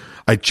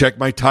 I check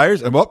my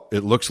tires, and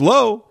it looks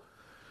low.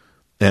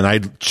 And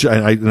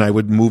I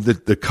would move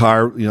the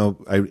car,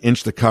 I would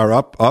inch the car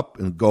up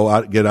and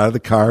get out of the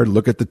car,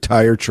 look at the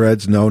tire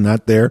treads. No,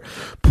 not there.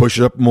 Push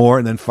it up more.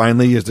 And then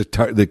finally, as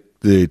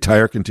the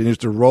tire continues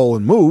to roll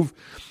and move,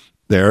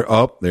 there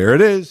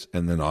it is.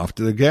 And then off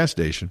to the gas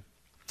station.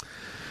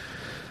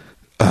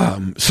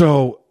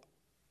 So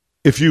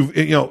if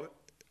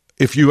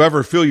you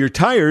ever fill your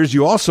tires,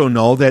 you also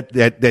know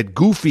that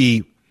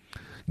goofy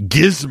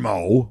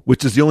gizmo,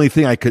 which is the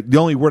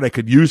only word I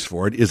could use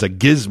for it is a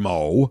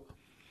gizmo.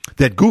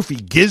 That goofy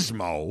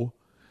gizmo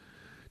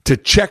to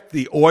check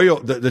the oil,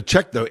 to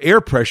check the air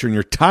pressure in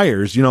your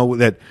tires,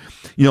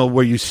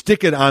 where you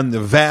stick it on the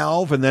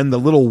valve and then the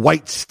little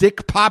white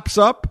stick pops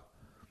up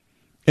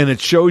and it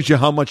shows you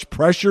how much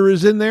pressure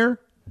is in there.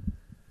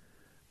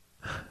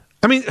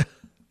 I mean,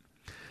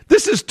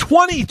 this is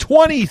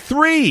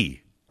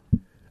 2023.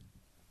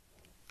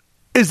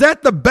 Is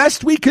that the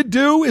best we could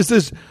do? Is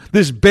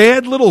this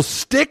bad little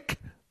stick?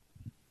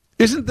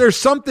 Isn't there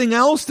something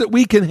else that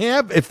we can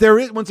have? If there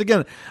is, once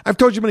again, I've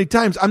told you many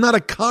times, I'm not a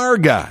car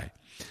guy.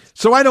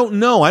 So I don't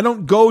know. I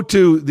don't go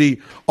to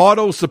the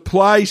auto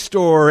supply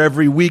store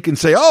every week and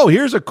say, "Oh,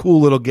 here's a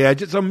cool little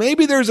gadget." So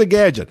maybe there's a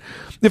gadget.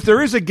 If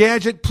there is a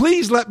gadget,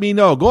 please let me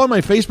know. Go on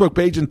my Facebook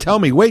page and tell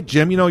me, "Wait,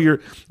 Jim,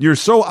 you're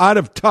so out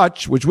of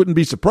touch," which wouldn't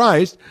be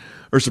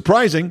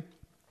surprising.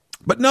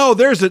 But no,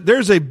 there's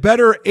a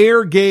better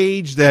air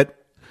gauge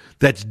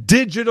that's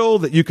digital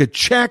that you could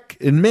check,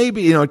 and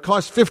maybe, it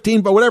costs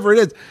 $15, but whatever it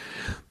is.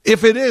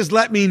 If it is,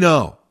 let me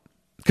know.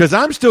 Because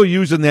I'm still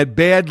using that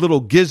bad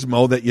little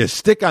gizmo that you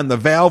stick on the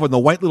valve and the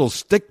white little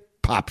stick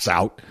pops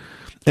out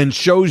and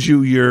shows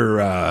you your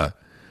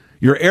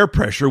air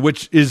pressure,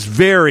 which is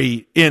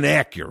very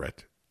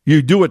inaccurate.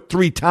 You do it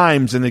 3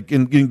 times and it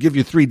can give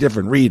you 3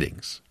 different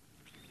readings.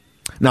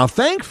 Now,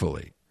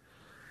 thankfully,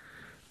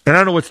 and I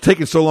don't know what's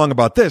taking so long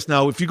about this.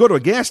 Now, if you go to a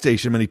gas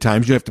station many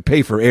times, you have to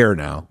pay for air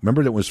now.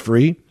 Remember that was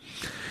free?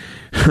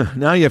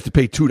 Now you have to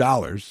pay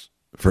 $2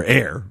 for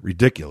air.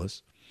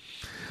 Ridiculous.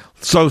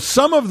 So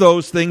some of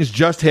those things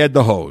just had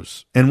the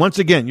hose. And once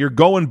again, you're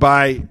going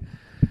by,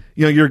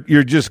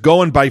 you're just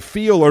going by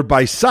feel or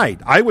by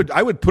sight. I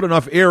would put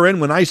enough air in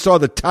when I saw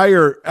the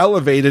tire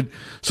elevated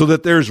so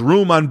that there's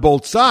room on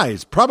both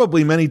sides.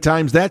 Probably many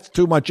times that's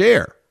too much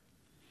air.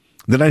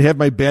 Then I'd have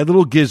my bad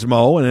little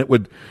gizmo, and it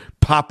would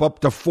pop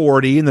up to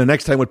 40, and the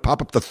next time would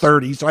pop up to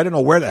 30, so I didn't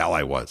know where the hell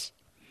I was.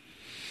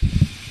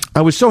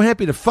 I was so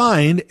happy to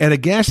find at a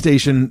gas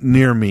station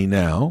near me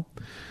now,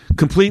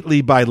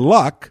 completely by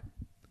luck,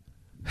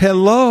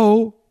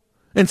 hello,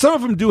 and some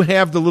of them do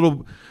have the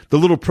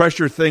little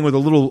pressure thing with a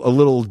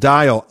little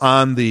dial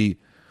on the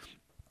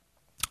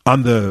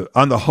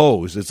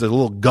hose. It's a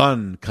little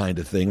gun kind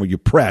of thing where you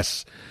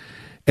press.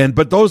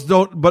 But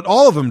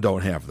all of them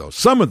don't have those.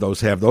 Some of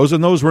those have those,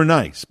 and those were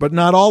nice, but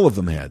not all of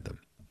them had them.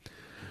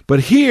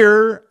 But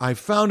here, I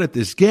found at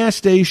this gas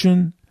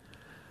station,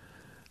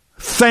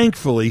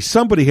 thankfully,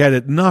 somebody had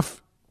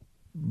enough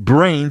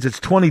brains. It's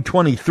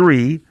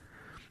 2023,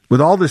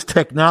 with all this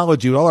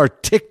technology, with all our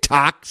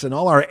TikToks and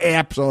all our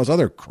apps, all this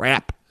other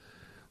crap.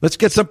 Let's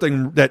get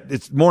something that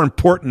it's more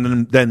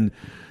important than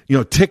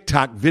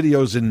TikTok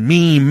videos and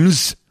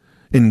memes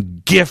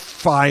and GIF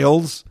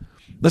files.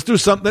 Let's do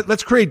something.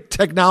 Let's create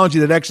technology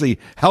that actually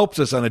helps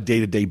us on a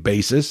day-to-day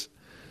basis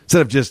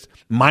instead of just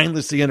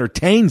mindlessly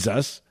entertains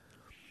us.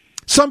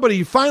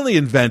 Somebody finally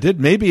invented,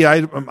 maybe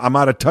I'm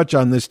out of touch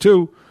on this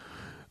too,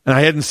 and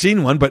I hadn't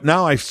seen one, but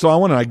now I saw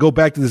one, and I go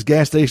back to this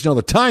gas station all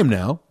the time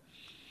now.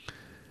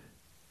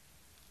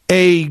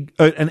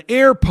 An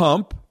air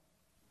pump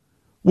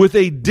with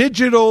a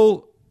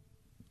digital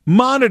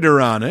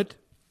monitor on it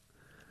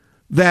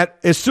that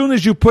as soon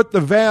as you put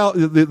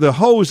the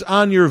hose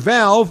on your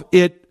valve,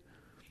 it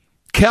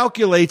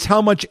calculates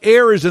how much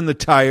air is in the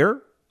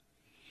tire,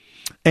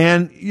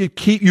 and you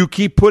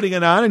keep putting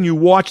it on, and you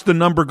watch the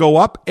number go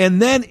up,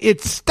 and then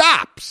it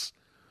stops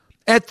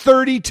at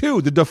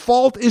 32. The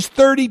default is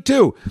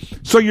 32.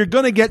 So you're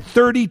going to get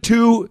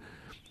 32.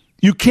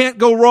 You can't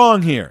go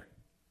wrong here.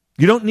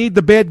 You don't need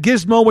the bad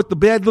gizmo with the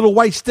bad little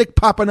white stick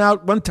popping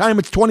out. One time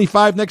it's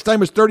 25, next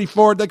time it's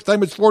 34, next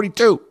time it's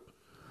 42.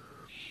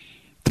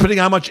 Depending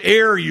on how much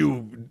air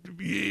you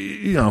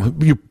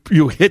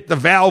hit the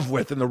valve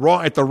with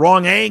at the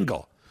wrong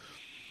angle.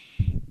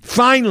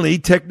 Finally,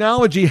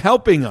 technology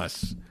helping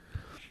us.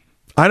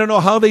 I don't know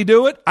how they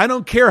do it. I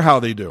don't care how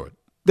they do it.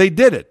 They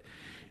did it.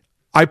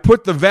 I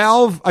put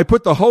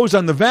the hose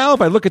on the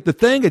valve. I look at the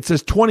thing. It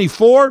says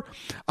 24.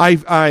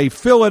 I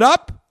fill it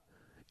up.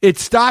 It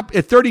stopped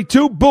at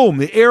 32. Boom.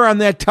 The air on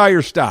that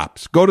tire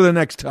stops. Go to the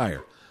next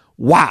tire.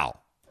 Wow.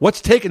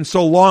 What's taking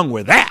so long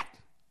with that?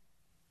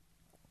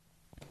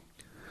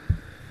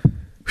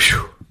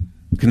 Whew.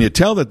 Can you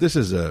tell that this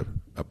is a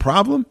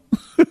problem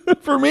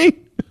for me?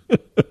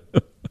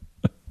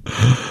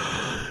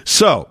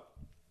 So,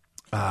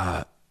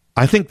 I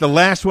think the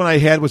last one I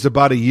had was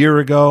about a year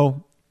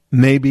ago,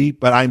 maybe,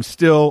 but I'm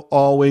still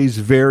always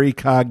very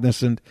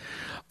cognizant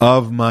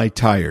of my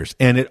tires.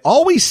 And it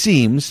always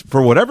seems,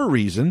 for whatever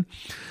reason,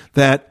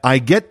 that I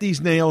get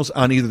these nails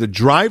on either the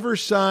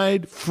driver's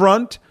side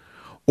front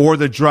or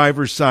the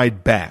driver's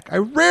side back. I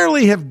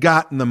rarely have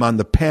gotten them on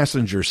the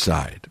passenger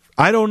side.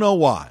 I don't know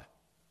why.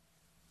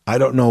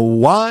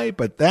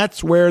 But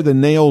that's where the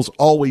nails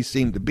always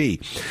seem to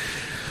be.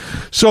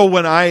 So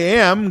when I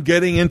am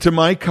getting into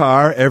my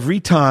car,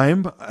 every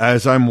time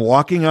as I'm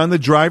walking on the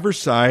driver's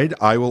side,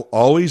 I will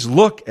always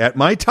look at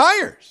my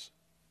tires.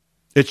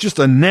 It's just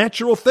a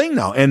natural thing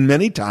now. And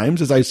many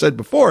times, as I said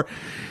before,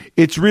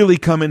 it's really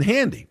come in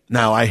handy.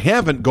 Now, I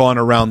haven't gone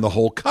around the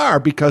whole car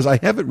because I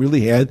haven't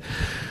really had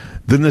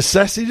the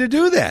necessity to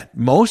do that.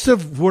 Most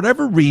of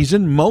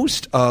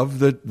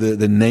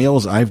the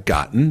nails I've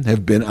gotten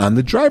have been on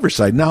the driver's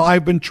side. Now,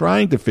 I've been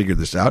trying to figure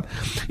this out.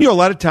 A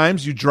lot of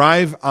times you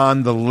drive on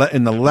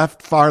in the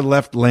far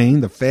left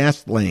lane, the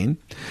fast lane.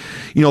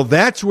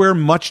 That's where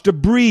much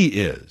debris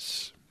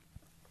is.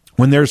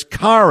 When there's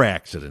car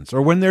accidents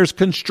or when there's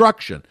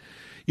construction,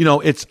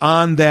 it's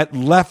on that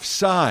left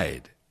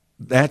side.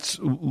 That's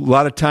a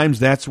lot of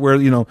times that's where,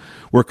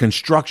 where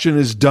construction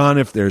is done.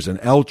 If there's an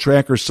L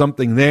track or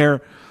something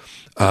there,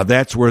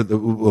 that's where a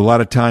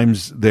lot of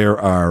times there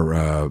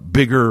are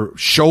bigger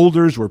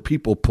shoulders where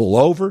people pull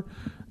over.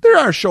 There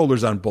are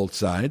shoulders on both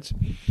sides,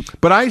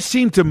 but I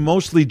seem to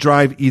mostly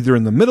drive either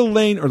in the middle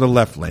lane or the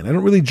left lane. I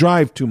don't really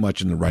drive too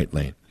much in the right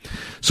lane.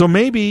 So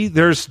maybe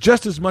there's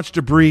just as much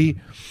debris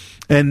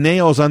and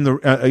nails on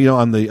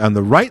the on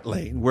the right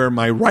lane where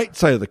my right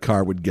side of the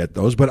car would get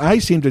those, but I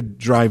seem to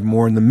drive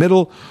more in the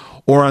middle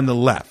or on the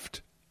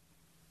left.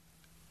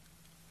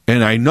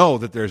 And I know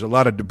that there's a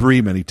lot of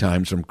debris many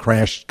times from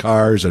crashed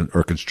cars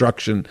or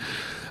construction.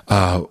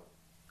 I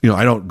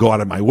don't go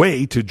out of my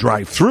way to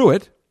drive through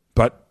it,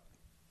 but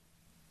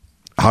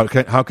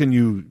how can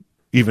you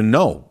even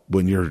know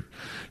when you're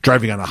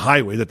driving on a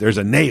highway that there's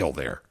a nail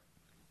there?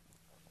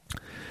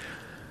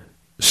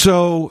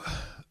 So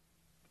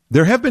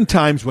there have been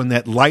times when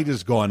that light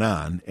has gone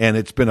on and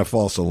it's been a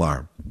false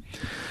alarm.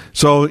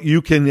 So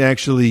you can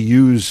actually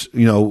use, at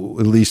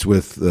least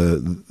with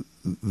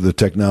the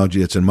technology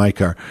that's in my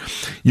car,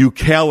 you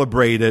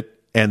calibrate it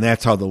and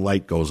that's how the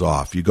light goes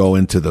off. You go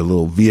into the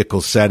little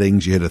vehicle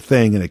settings, you hit a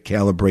thing and it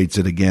calibrates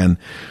it again,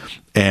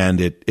 and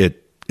it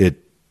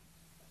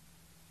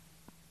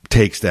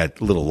takes that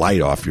little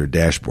light off your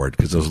dashboard,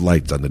 because those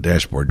lights on the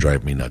dashboard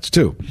drive me nuts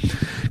too.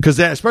 Because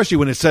especially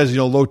when it says,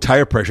 low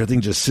tire pressure, I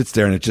think just sits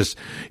there and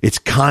it's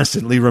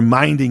constantly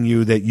reminding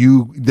you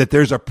that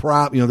there's a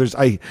problem.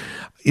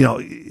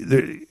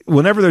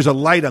 Whenever there's a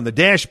light on the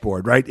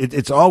dashboard, right?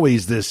 It's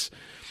always this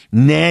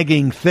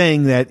nagging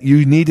thing that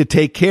you need to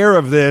take care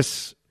of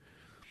this.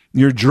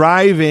 You're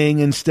driving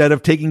instead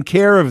of taking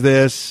care of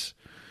this.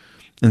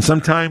 And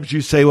sometimes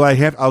you say, well,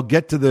 I'll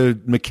get to the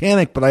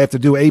mechanic, but I have to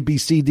do A, B,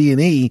 C, D,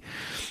 and E.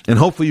 And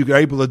hopefully you're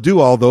able to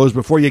do all those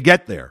before you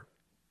get there.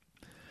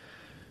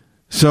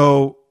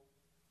 So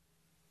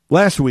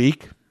last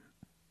week,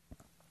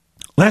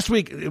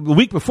 the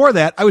week before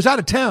that, I was out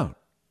of town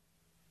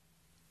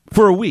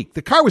for a week.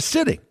 The car was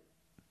sitting.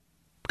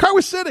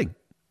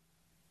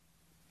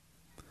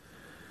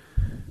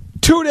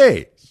 2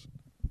 days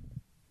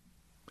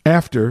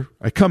after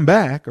I come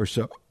back or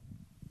so,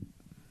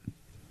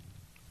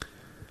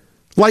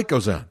 light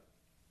goes on.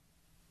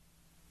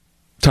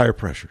 Tire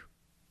pressure.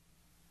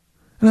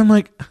 And I'm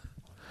like,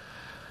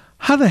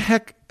 how the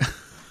heck?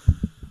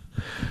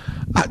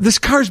 This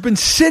car's been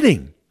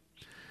sitting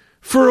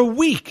for a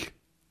week.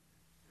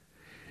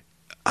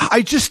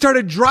 I just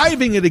started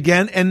driving it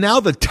again, and now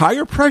the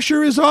tire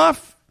pressure is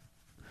off?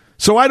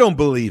 So I don't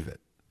believe it,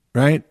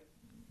 right?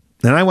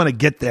 And I want to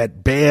get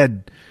that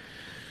bad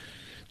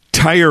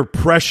tire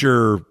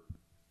pressure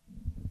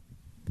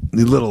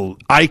little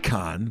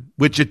icon,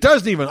 which it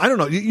doesn't even, I don't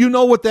know, you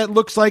know what that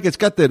looks like? It's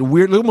got that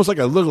weird, almost like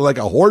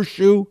a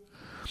horseshoe.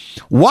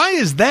 Why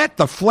is that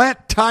the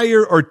flat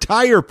tire or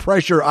tire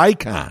pressure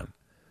icon?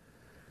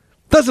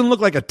 Doesn't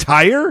look like a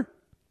tire.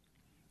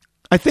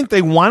 I think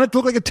they want it to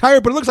look like a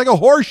tire, but it looks like a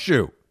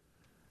horseshoe.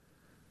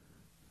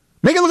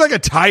 Make it look like a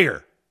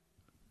tire.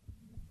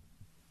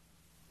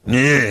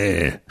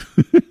 Yeah.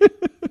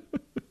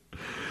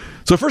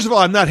 So first of all,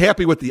 I'm not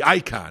happy with the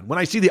icon. When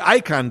I see the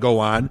icon go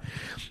on,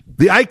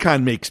 the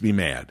icon makes me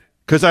mad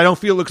because I don't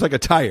feel it looks like a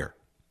tire.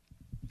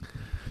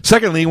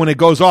 Secondly, when it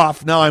goes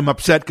off, now I'm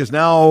upset because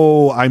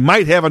now I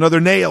might have another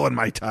nail in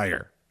my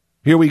tire.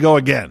 Here we go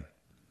again.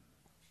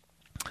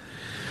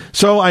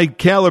 So I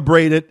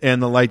calibrate it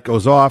and the light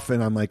goes off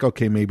and I'm like,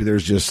 okay, maybe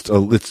there's just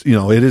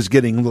it is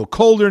getting a little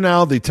colder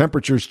now. The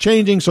temperature's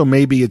changing. So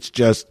maybe it's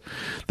just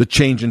the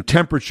change in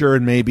temperature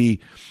and maybe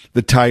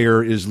the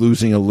tire is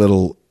losing a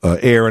little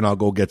air and I'll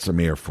go get some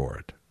air for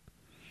it.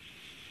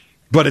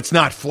 But it's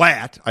not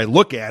flat. I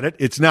look at it.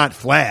 It's not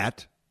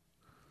flat.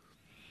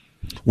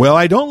 Well,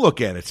 I don't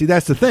look at it. See,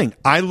 that's the thing.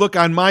 I look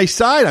on my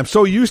side. I'm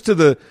so used to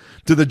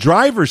the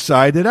driver's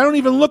side that I don't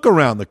even look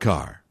around the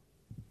car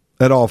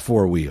at all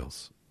four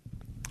wheels.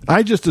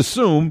 I just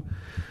assume,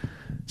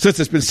 since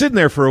it's been sitting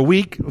there for a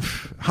week,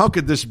 how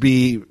could this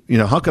be,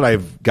 how could I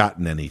have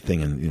gotten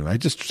anything? And, I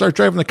just start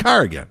driving the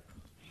car again.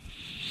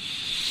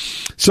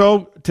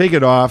 So take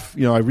it off,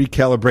 I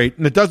recalibrate,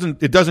 and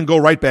it doesn't go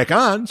right back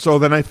on. So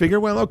then I figure,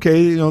 well,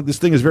 okay, this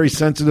thing is very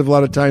sensitive a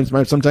lot of times.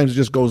 Sometimes it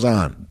just goes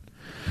on.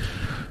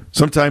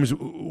 Sometimes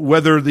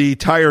whether the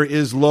tire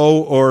is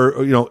low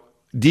or,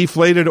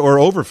 deflated or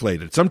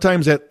overflated.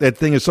 Sometimes that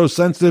thing is so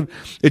sensitive,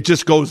 it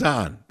just goes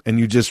on. And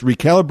you just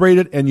recalibrate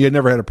it, and you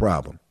never had a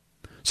problem.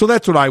 So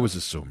that's what I was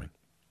assuming.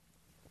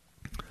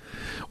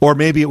 Or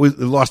maybe it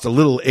lost a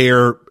little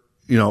air,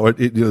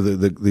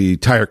 the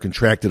tire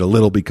contracted a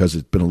little because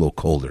it's been a little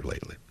colder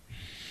lately.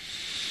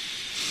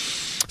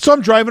 So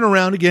I'm driving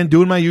around again,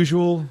 doing my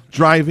usual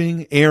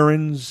driving,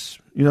 errands,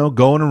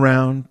 going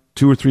around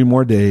 2 or 3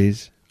 more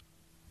days.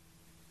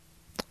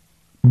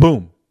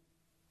 Boom.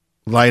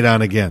 Light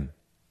on again.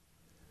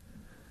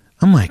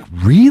 I'm like,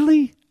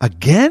 really?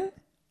 Again?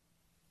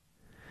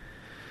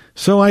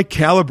 So I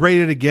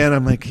calibrate it again.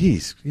 I'm like,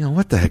 geez,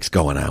 what the heck's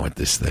going on with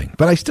this thing?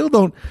 But I still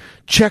don't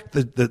check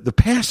the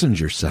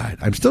passenger side.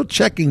 I'm still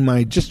checking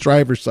my just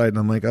driver's side, and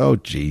I'm like, oh,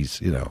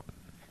 geez,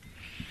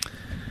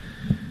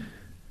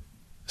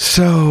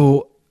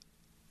 So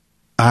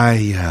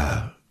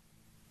I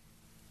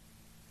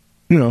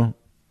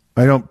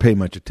don't pay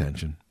much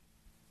attention.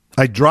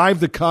 I drive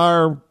the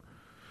car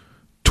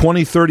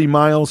 20, 30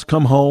 miles,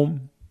 come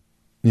home,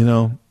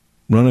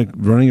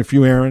 running a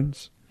few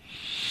errands.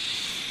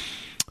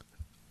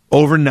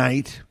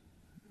 Overnight,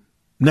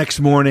 next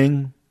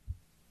morning,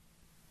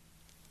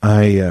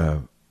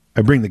 I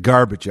bring the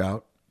garbage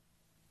out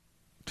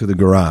to the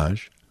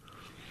garage,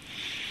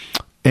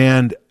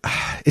 and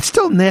it's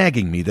still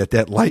nagging me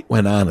that light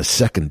went on a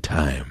second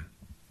time.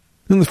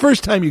 And the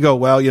first time you go,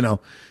 well,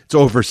 it's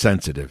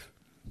oversensitive,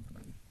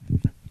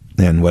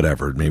 and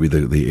whatever. Maybe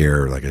the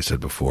air, like I said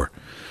before,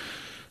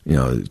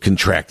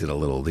 contracted a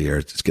little. The air,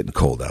 it's getting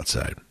cold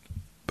outside.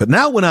 But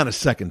now it went on a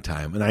second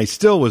time, and I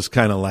still was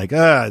kind of like,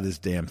 this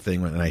damn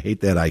thing, and I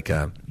hate that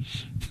icon.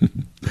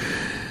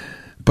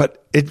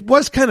 But it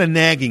was kind of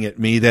nagging at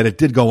me that it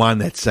did go on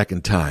that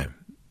second time.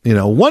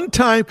 One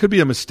time could be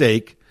a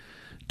mistake.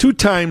 2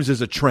 times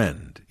is a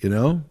trend,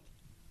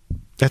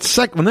 That's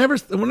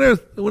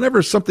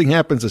whenever something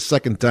happens a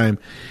second time,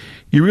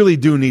 you really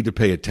do need to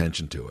pay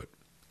attention to it.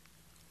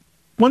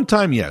 1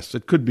 time, yes,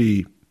 it could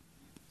be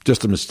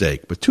just a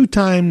mistake. But 2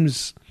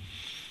 times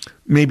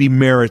maybe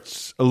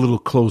merits a little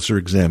closer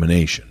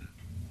examination.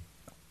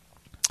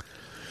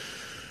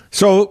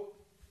 So,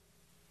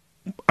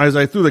 as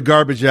I threw the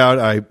garbage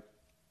out,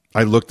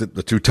 I looked at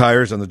the 2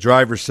 tires on the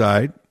driver's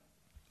side,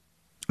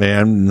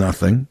 and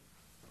nothing.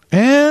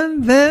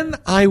 And then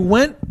I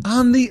went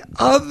on the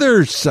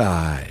other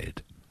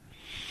side.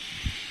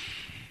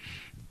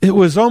 It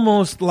was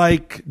almost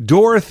like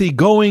Dorothy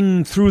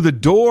going through the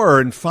door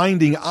and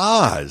finding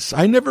Oz.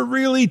 I never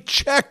really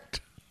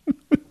checked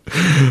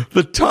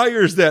the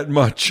tires that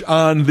much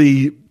on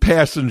the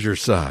passenger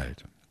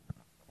side.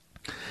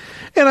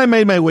 And I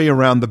made my way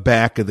around the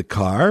back of the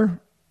car.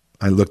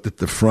 I looked at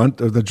the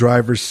front of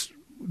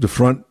the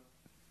front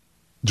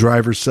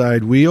driver's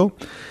side wheel,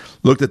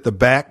 looked at the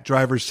back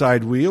driver's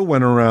side wheel,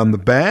 went around the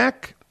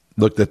back,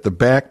 looked at the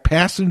back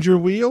passenger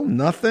wheel,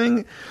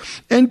 nothing,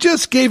 and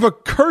just gave a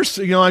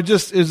cursory,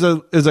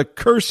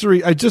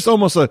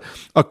 almost a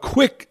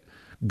quick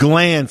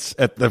glance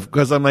at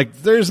because I'm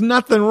like, there's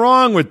nothing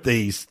wrong with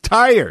these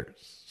tires.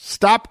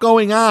 Stop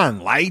going on,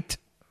 light.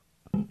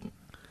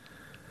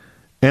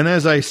 And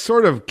as I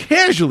sort of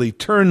casually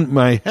turned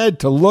my head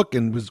to look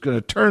and was going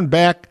to turn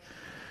back,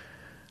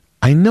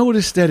 I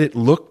noticed that it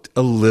looked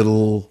a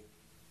little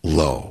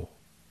low.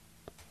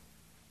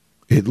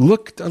 It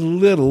looked a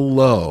little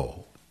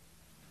low.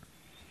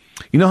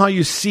 You know how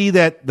you see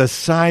that the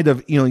side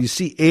of, you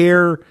see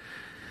air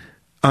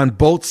on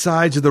both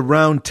sides of the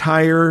round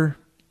tire?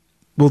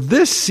 Well,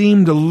 this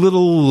seemed a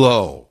little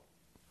low.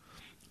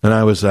 And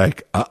I was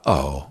like,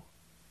 uh-oh,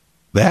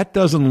 that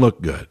doesn't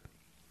look good.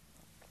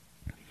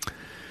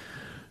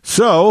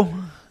 So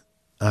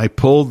I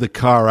pulled the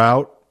car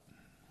out,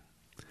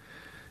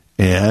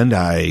 and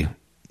I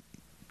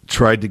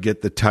tried to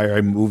get the tire.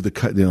 I moved the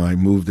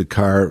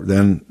car,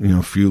 then,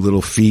 a few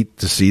little feet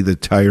to see the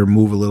tire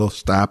move a little.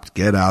 Stopped,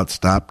 get out,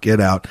 stop,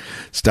 get out,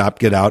 stop,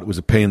 get out. It was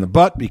a pain in the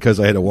butt because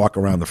I had to walk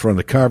around the front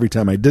of the car every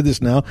time I did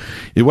this now.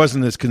 It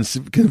wasn't as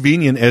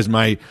convenient as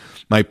my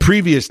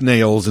previous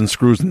nails and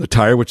screws in the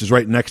tire, which is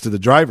right next to the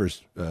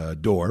driver's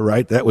door,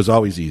 right? That was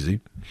always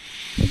easy.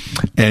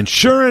 And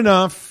sure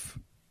enough,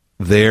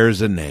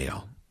 there's a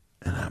nail.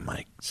 And I'm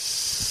like,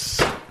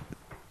 son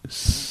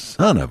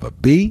of a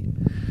bee.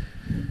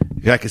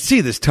 I could see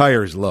this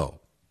tire is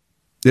low.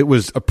 It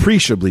was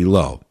appreciably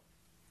low.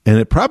 And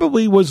it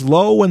probably was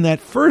low when that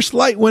first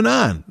light went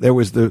on. There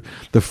was the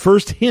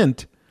first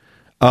hint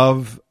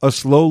of a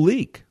slow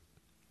leak.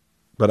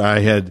 But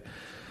I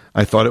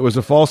thought it was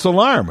a false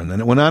alarm. And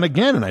then it went on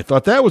again, and I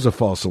thought that was a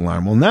false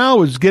alarm. Well, now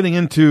it was getting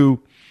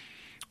into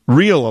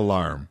real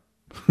alarm.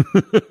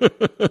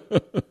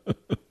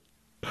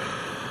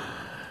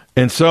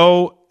 And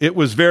so it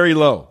was very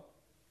low.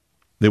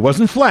 It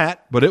wasn't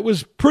flat, but it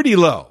was pretty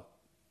low.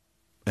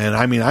 And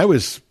I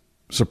was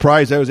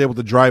surprised I was able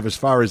to drive as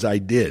far as I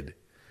did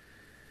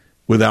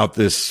without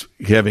this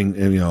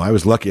having, I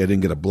was lucky I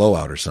didn't get a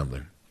blowout or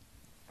something.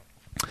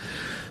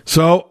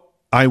 So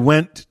I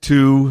went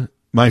to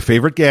my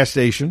favorite gas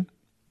station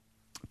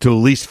to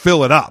at least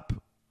fill it up,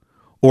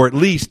 or at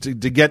least to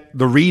get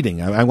the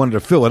reading. I wanted to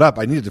fill it up.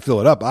 I needed to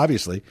fill it up,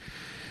 obviously.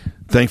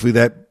 Thankfully,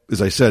 that,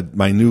 as I said,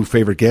 my new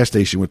favorite gas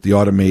station with the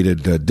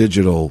automated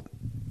digital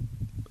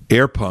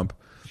air pump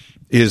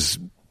is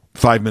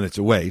 5 minutes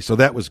away, so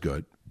that was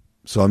good.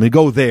 So I'm going to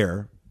go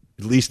there.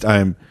 At least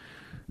I'm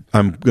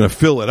going to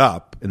fill it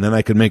up, and then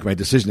I can make my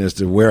decision as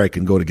to where I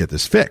can go to get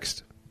this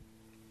fixed.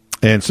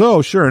 And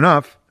so, sure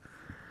enough,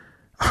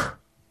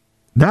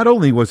 not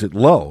only was it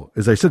low,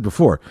 as I said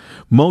before,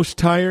 most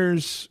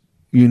tires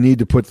you need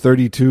to put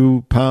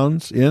 32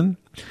 pounds in.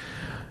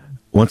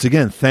 Once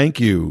again, thank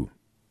you,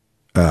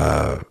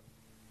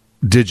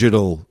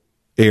 digital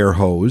air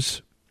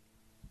hose.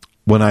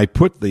 When I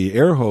put the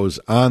air hose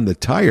on the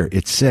tire,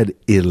 it said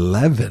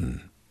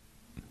 11.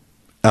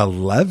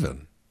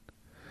 11.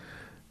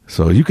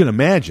 So you can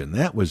imagine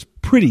that was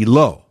pretty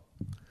low.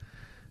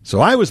 So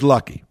I was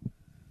lucky.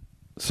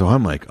 So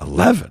I'm like,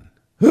 11?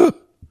 Huh.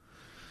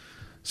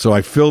 So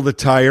I fill the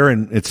tire,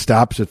 and it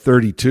stops at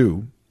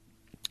 32.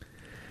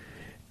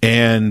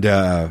 And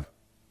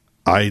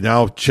I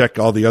now check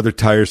all the other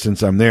tires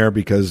since I'm there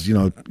because,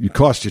 it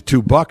costs you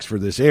 $2 for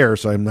this air.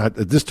 So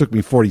this took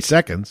me 40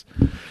 seconds.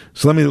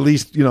 So let me at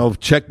least,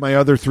 check my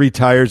other 3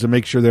 tires and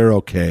make sure they're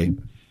okay.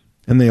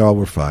 And they all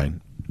were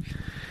fine.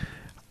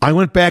 I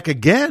went back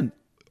again.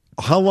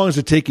 How long does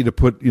it take you to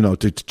put,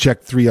 to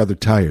check 3 other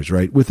tires,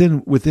 right?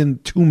 Within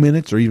 2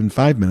 minutes or even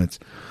 5 minutes,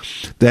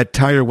 that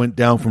tire went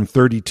down from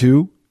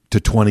 32 to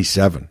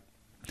 27.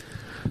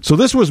 So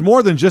this was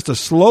more than just a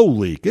slow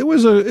leak. It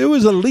was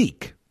a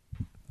leak.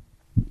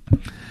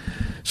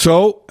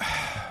 So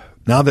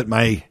now that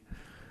my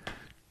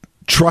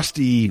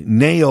trusty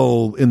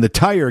nail in the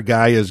tire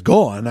guy is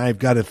gone, I've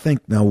got to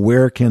think, now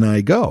where can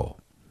I go?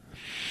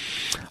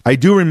 I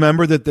do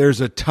remember that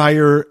there's a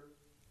tire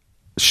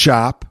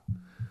shop,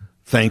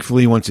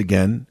 thankfully, once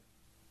again,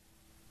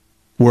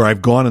 where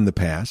I've gone in the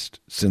past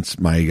since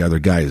my other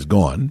guy is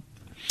gone.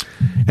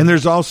 And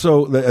there's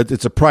also,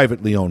 it's a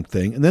privately owned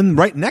thing. And then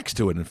right next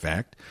to it, in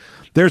fact,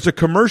 there's a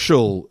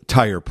commercial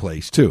tire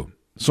place too.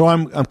 So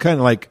I'm kind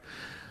of like,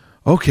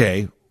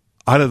 okay,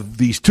 out of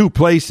these 2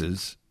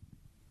 places,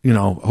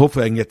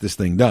 hopefully I can get this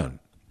thing done.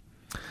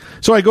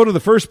 So I go to the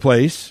first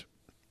place,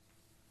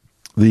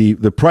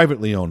 the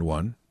privately owned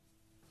one.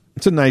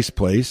 It's a nice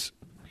place.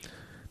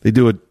 They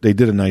did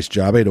a nice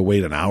job. I had to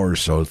wait an hour or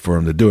so for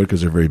them to do it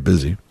because they're very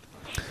busy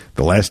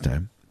the last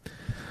time.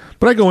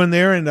 But I go in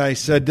there and I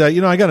said,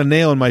 I got a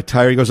nail in my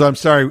tire. He goes, I'm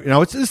sorry.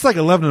 It's like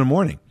 11 in the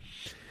morning.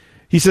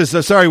 He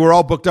says, sorry, we're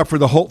all booked up for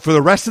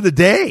the rest of the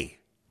day.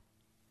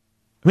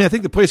 I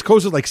think the place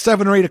closes like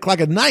 7 or 8 o'clock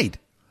at night.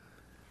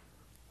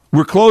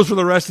 We're closed for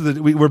the rest of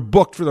we're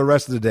booked for the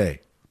rest of the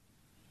day.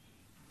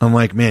 I'm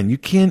like, man, you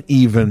can't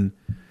even,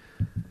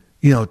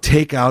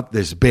 take out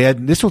this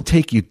will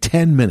take you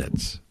 10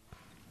 minutes.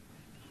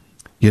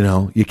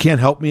 You can't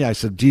help me. I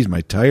said, geez,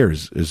 my tire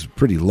is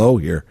pretty low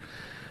here.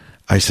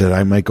 I said,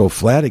 I might go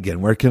flat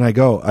again. Where can I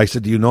go? I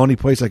said, do you know any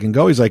place I can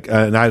go? He's like,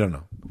 and I don't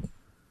know.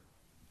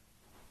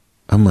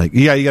 I'm like,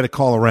 yeah, you got to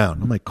call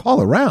around. I'm like,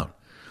 call around?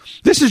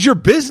 This is your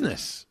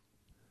business.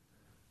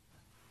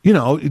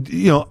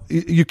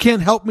 You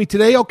can't help me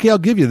today? Okay, I'll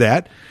give you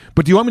that.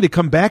 But do you want me to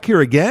come back here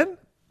again?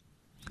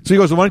 So he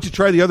goes, well, why don't you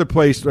try the other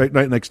place right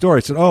next door?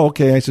 I said, oh,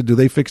 okay. I said, do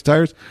they fix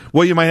tires?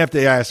 Well, you might have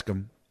to ask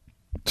them.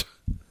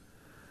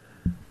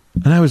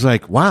 And I was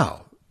like,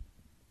 wow.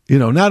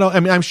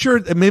 I'm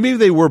sure maybe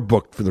they were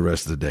booked for the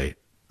rest of the day.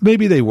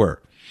 Maybe they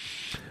were.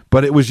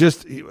 But it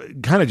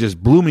kind of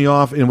just blew me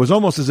off. And it was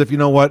almost as if,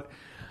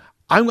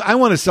 I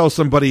want to sell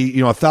somebody,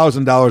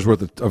 $1,000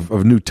 worth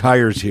of new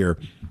tires here.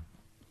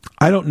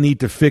 I don't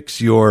need to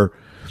fix your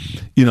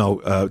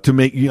to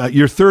make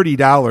your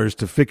 $30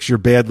 to fix your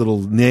bad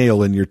little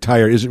nail in your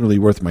tire isn't really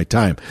worth my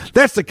time.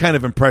 That's the kind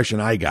of impression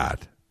I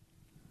got.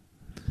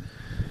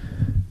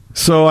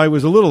 So I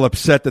was a little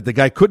upset that the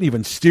guy couldn't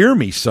even steer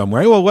me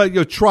somewhere. Well,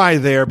 you'll try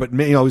there, but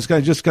he's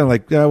just kind of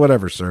like, yeah,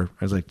 whatever, sir.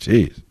 I was like,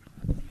 geez.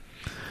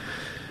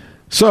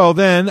 So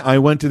then I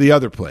went to the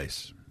other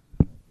place.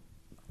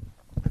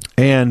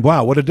 And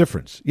wow, what a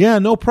difference. Yeah,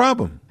 no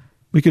problem.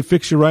 We could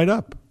fix you right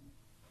up.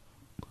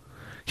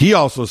 He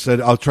also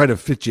said, I'll try to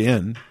fit you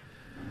in.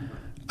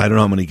 I don't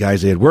know how many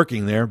guys they had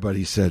working there, but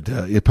he said,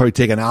 it'd probably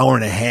take an hour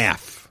and a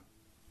half.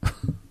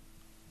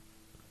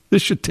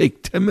 This should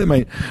take 10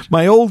 minutes.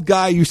 My old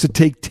guy used to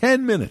take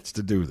 10 minutes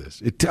to do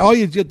this. All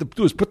you had to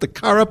do is put the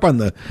car up on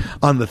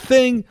the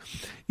thing,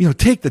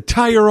 take the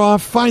tire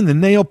off, find the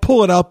nail,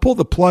 pull it out, pull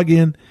the plug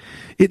in.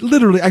 It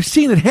literally, I've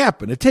seen it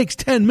happen. It takes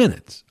 10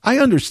 minutes. I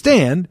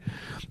understand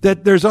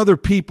that there's other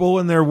people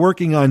and they're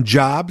working on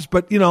jobs,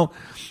 but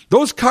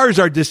those cars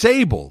are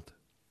disabled.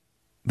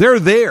 They're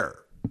there.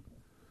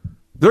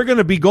 They're going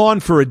to be gone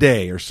for a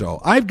day or so.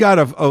 I've got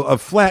a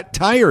flat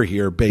tire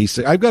here,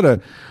 basically. I've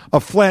got a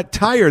flat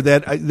tire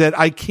that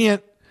I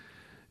can't.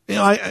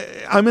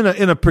 I'm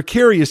in a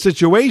precarious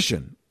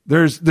situation.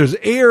 There's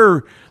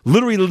air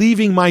literally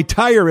leaving my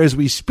tire as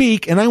we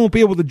speak, and I won't be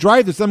able to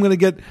drive this. I'm going to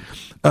get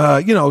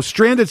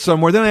stranded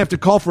somewhere. Then I have to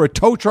call for a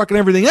tow truck and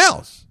everything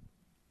else.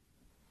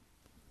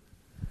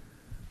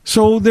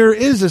 So there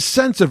is a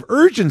sense of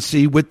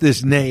urgency with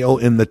this nail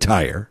in the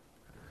tire,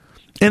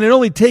 and it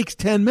only takes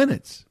 10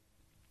 minutes.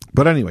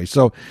 But anyway,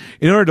 so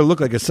in order to look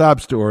like a sob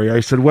story,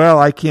 I said, well,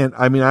 I can't.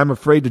 I mean, I'm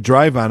afraid to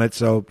drive on it,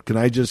 so can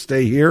I just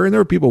stay here? And there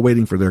were people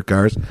waiting for their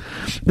cars.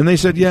 And they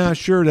said, yeah,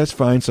 sure, that's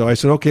fine. So I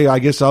said, okay, I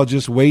guess I'll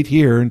just wait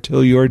here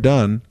until you're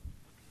done.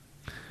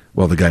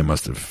 Well, the guy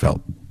must have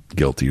felt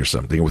guilty or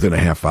something. Within a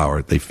half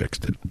hour, they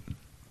fixed it.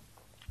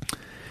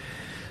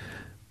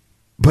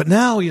 But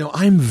now,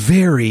 I'm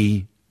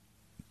very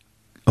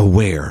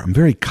aware. I'm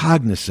very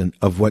cognizant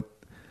of what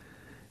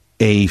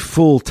a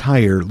full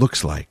tire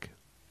looks like.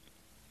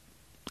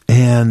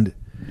 And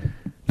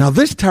now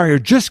this tire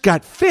just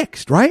got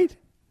fixed, right?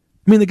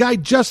 I mean, the guy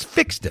just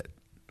fixed it.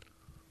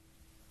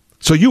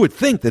 So you would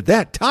think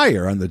that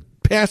tire on the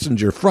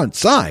passenger front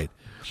side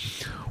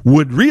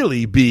would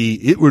really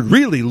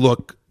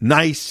look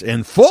nice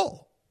and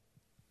full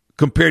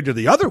compared to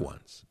the other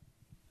ones.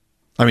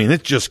 I mean,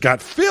 it just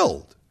got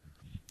filled.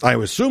 I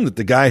would assume that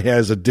the guy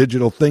has a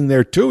digital thing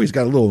there too. He's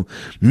got a little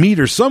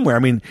meter somewhere. I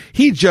mean,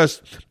 he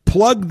just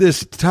plugged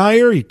this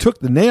tire. He took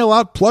the nail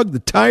out, plugged the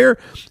tire,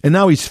 and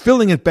now he's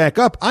filling it back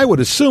up. I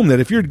would assume that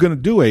if you're going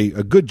to do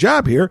a good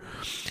job here,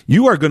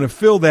 you are going to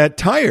fill that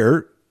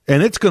tire,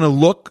 and it's going to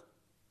look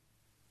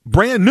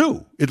brand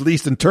new, at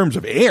least in terms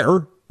of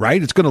air,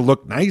 right? It's going to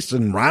look nice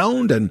and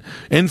round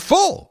and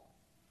full.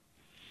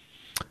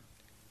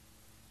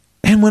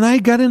 And when I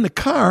got in the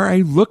car, I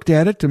looked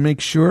at it to make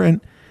sure,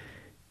 and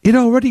it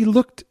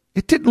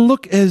didn't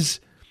look as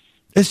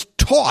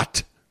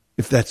taut,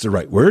 if that's the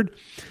right word.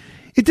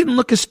 It didn't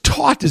look as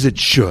taut as it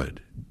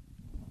should.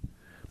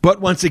 But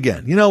once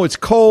again, it's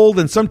cold,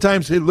 and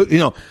sometimes,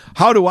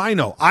 how do I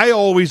know? I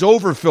always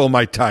overfill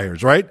my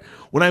tires, right?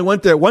 When I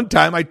went there one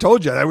time, I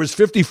told you I was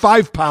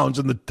 55 pounds,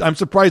 and I'm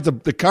surprised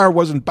the car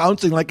wasn't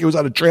bouncing like it was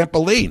on a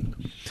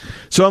trampoline.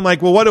 So I'm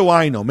like, well, what do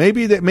I know?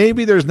 Maybe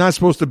there's not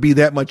supposed to be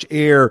that much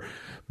air,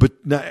 but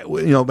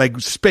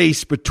like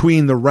space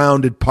between the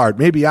rounded part.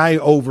 Maybe I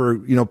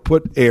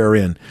put air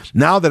in.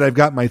 Now that I've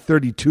got my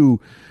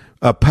 32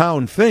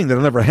 pound thing,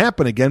 that'll never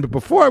happen again. But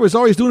before I was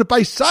always doing it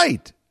by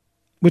sight,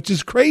 which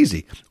is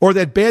crazy. Or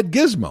that bad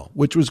gizmo,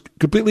 which was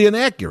completely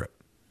inaccurate.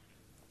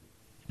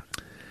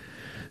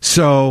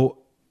 So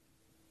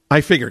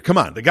I figured, come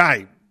on, the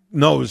guy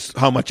knows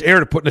how much air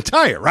to put in a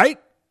tire, right?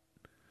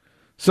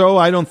 So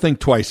I don't think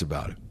twice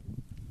about it.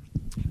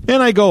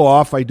 And I go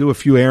off, I do a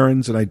few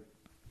errands, and I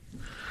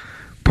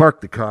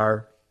park the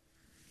car.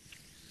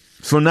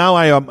 So now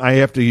I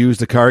have to use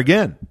the car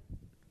again.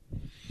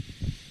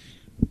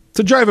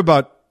 So drive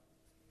about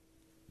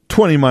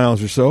 20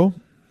 miles or so,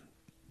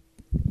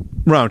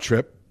 round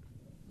trip.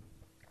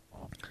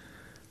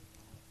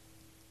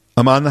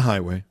 I'm on the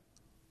highway.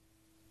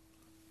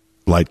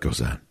 Light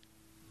goes on.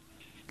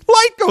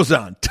 Light goes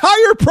on.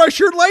 Tire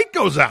pressure light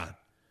goes on.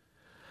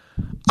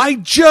 I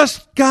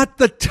just got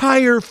the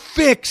tire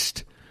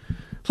fixed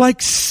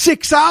like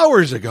 6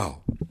 hours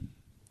ago.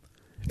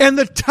 And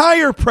the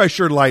tire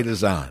pressure light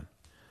is on.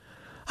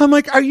 I'm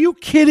like, are you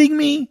kidding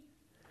me?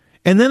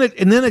 And then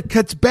it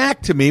cuts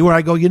back to me where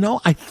I go,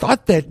 I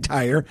thought that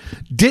tire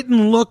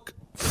didn't look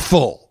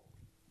full.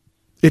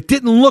 It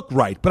didn't look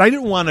right, but I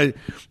didn't want to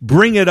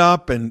bring it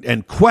up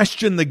and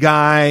question the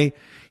guy.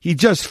 He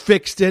just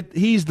fixed it.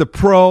 He's the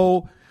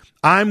pro.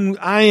 I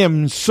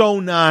am so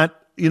not,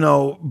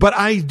 but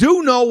I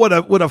do know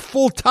what a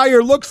full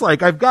tire looks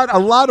like. I've got a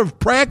lot of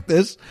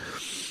practice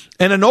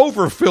and an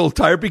overfilled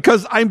tire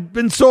because I've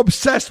been so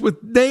obsessed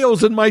with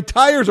nails in my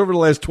tires over the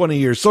last 20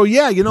 years. So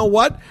yeah, you know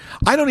what?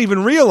 I don't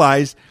even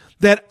realize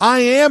that I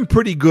am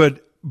pretty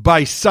good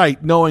by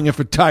sight knowing if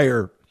a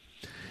tire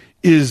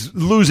is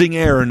losing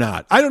air or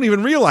not. I don't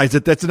even realize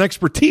that that's an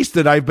expertise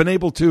that I've been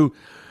able to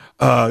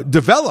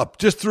develop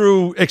just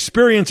through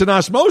experience and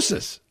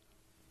osmosis.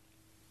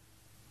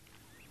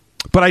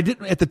 But I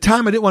didn't, at the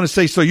time, I didn't want to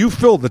say, so you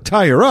filled the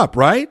tire up,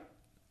 right?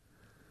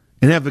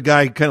 And have the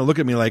guy kind of look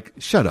at me like,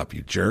 shut up,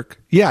 you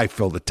jerk. Yeah, I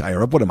filled the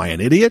tire up. What am I,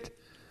 an idiot?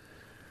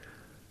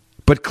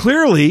 But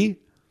clearly,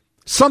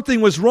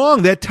 something was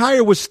wrong. That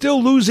tire was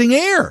still losing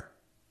air.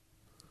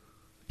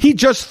 He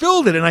just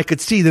filled it, and I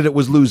could see that it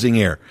was losing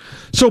air.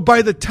 So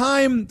by the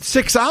time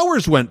 6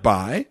 hours went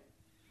by,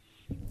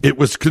 it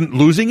was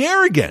losing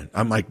air again.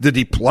 I'm like, did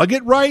he plug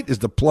it right? Is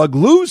the plug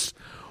loose?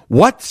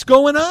 What's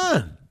going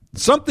on?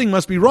 Something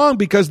must be wrong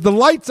because the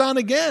light's on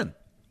again.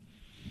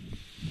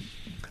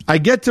 I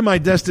get to my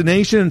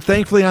destination, and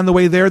thankfully on the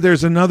way there,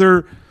 there's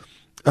another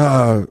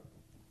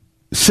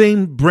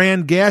same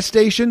brand gas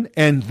station,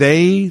 and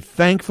they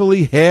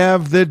thankfully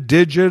have the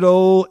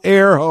digital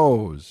air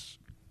hose.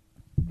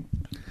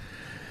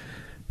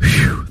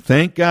 Whew,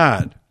 thank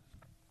God.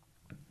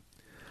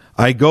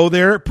 I go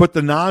there, put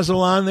the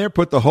nozzle on there,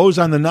 put the hose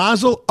on the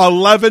nozzle,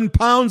 11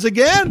 pounds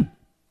again.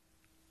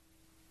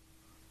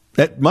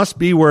 That must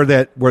be where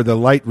the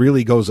light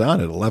really goes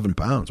on at 11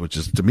 pounds, which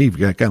is, to me,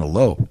 kind of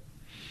low.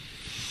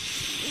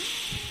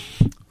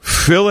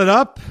 Fill it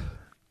up.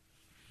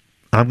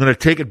 I'm going to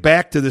take it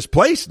back to this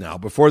place now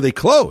before they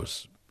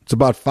close. It's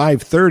about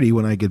 5:30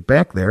 when I get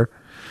back there.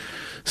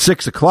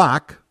 6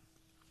 o'clock.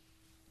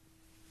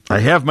 I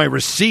have my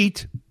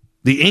receipt.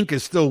 The ink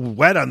is still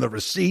wet on the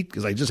receipt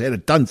because I just had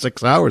it done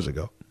 6 hours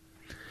ago.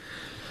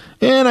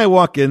 And I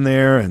walk in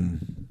there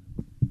and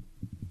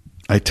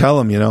I tell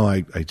him,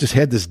 I just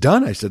had this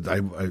done. I said, I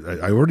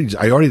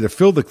already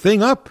filled the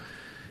thing up.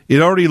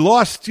 It already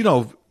lost,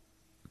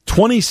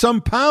 20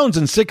 some pounds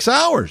in 6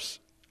 hours.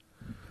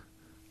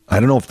 I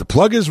don't know if the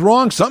plug is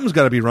wrong. Something's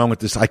got to be wrong with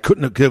this.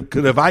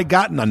 Could have I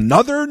gotten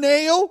another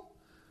nail?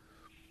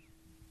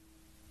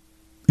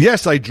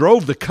 Yes, I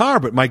drove the car,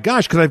 but my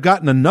gosh, could I have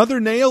gotten another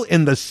nail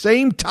in the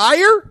same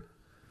tire?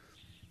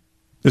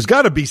 There's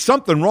got to be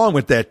something wrong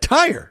with that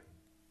tire.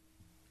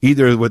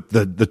 Either with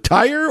the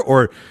tire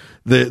or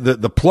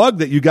the plug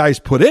that you guys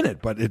put in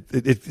it. But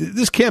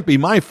this can't be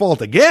my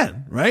fault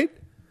again, right?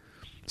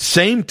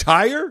 Same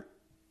tire?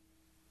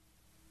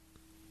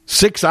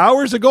 6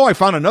 hours ago, I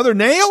found another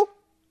nail?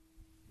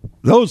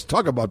 Those,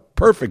 talk about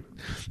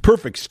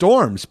perfect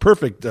storms,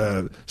 perfect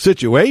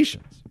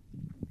situations.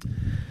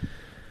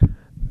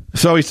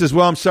 So he says,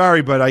 well, I'm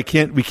sorry, but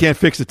we can't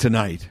fix it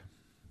tonight.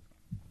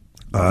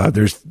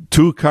 There's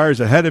 2 cars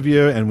ahead of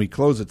you, and we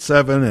close at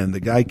 7, and the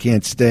guy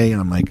can't stay. And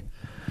I'm like,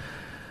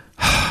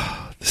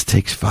 this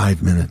takes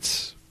 5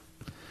 minutes.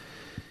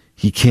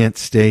 He can't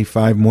stay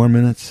 5 more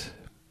minutes?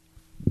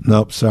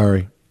 Nope,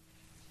 sorry.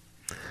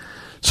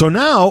 So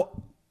now,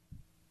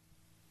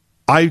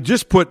 I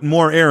just put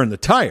more air in the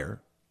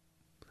tire,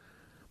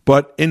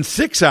 but in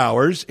 6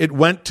 hours, it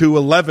went to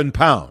 11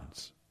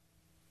 pounds.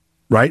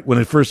 Right? When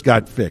it first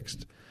got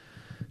fixed.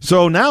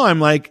 So now I'm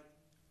like,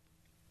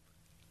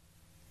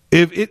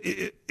 if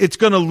it's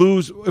going to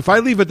lose, if I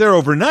leave it there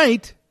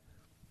overnight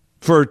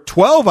for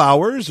 12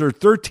 hours or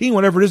 13,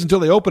 whatever it is,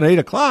 until they open at 8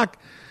 o'clock,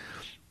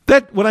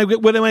 that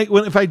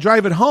if I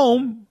drive it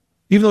home,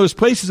 even though this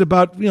place is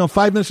about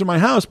 5 minutes from my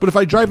house, but if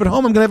I drive it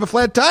home, I'm going to have a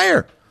flat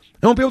tire.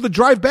 I won't be able to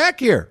drive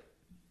back here.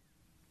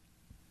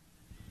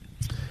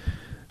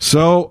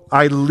 So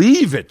I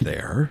leave it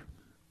there.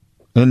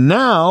 And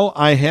now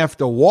I have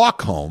to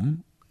walk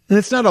home, and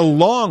it's not a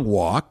long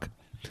walk,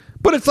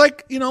 but it's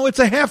like, it's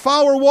a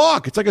half-hour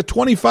walk. It's like a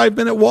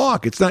 25-minute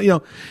walk. It's not,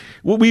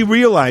 what we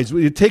realize,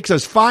 it takes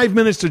us 5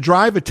 minutes to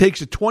drive. It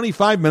takes you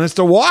 25 minutes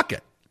to walk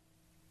it.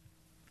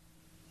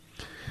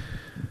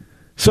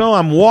 So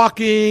I'm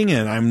walking,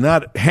 and I'm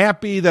not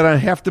happy that I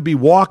have to be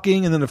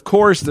walking. And then, of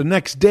course, the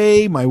next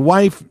day, my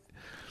wife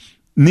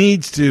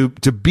needs to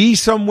be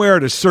somewhere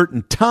at a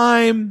certain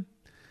time.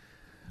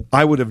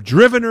 I would have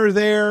driven her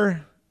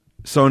there.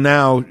 So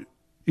now,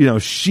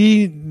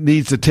 she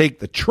needs to take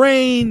the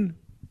train.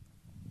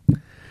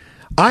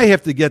 I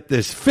have to get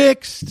this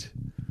fixed.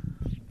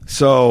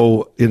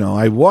 So,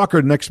 I walk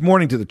her next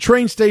morning to the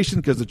train station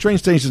because the train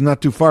station is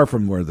not too far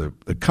from where the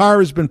car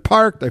has been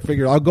parked. I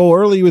figured I'll go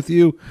early with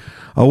you.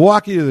 I'll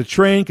walk you to the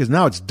train because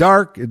now it's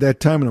dark at that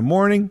time in the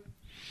morning.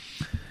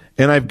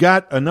 And I've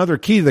got another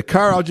key to the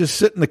car. I'll just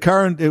sit in the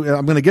car, and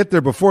I'm going to get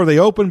there before they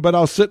open, but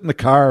I'll sit in the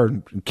car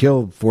and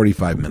kill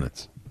 45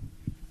 minutes.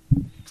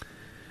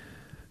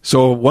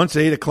 So once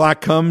 8 o'clock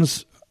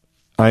comes,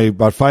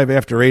 about 5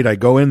 after 8, I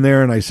go in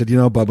there, and I said,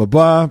 blah, blah,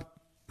 blah.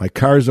 My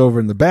car's over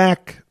in the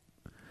back.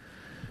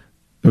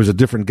 There was a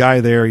different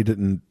guy there. He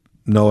didn't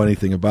know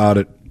anything about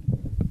it,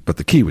 but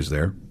the key was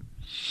there.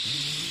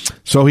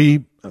 So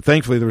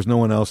thankfully, there was no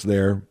one else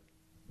there,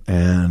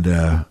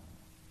 and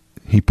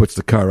he puts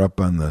the car up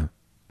on the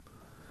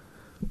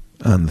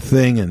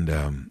thing,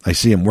 and I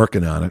see him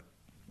working on it.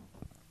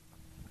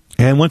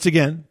 And once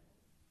again,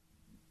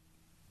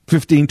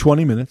 15,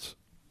 20 minutes.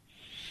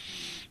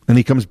 And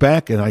he comes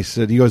back, and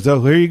he goes,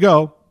 oh, here you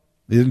go.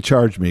 He didn't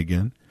charge me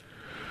again.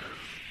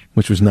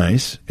 which was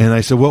nice. And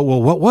I said, well,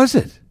 what was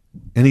it?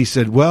 And he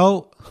said,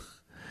 well,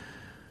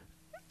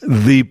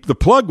 the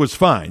plug was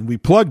fine. We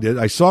plugged it.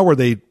 I saw where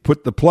they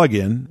put the plug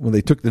in when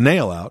they took the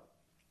nail out.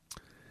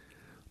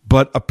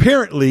 But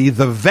apparently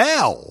the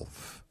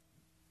valve,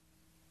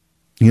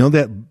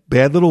 that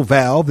bad little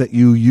valve that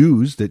you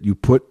use, that you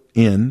put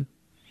in,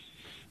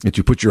 that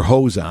you put your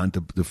hose on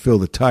to fill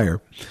the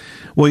tire.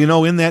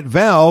 Well, in that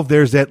valve,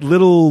 there's that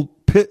little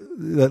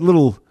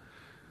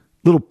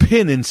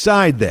pin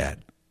inside that.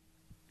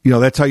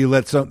 That's how you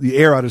let the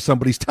air out of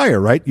somebody's tire,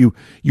 right? You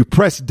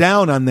press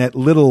down on that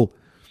little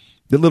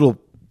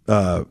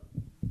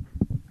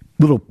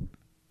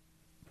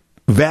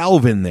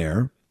valve in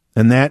there,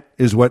 and that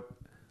is what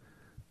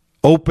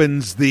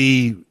opens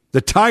the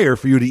tire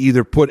for you to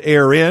either put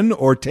air in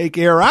or take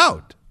air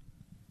out.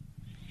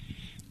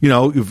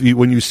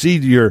 When you see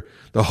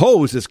the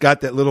hose, it's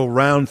got that little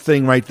round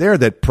thing right there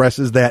that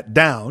presses that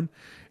down,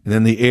 and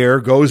then the air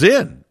goes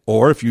in.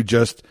 Or if you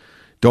just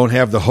don't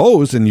have the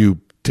hose and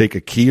you take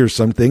a key or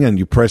something and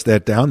you press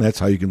that down, that's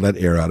how you can let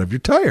air out of your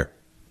tire.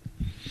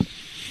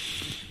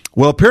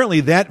 Well,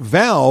 apparently that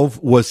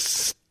valve was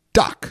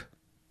stuck.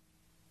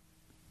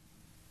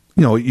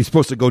 You're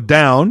supposed to go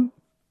down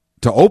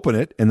to open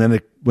it, and then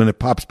when it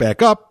pops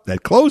back up,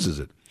 that closes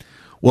it.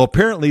 Well,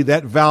 apparently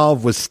that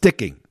valve was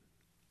sticking.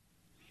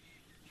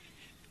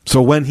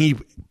 So when he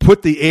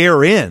put the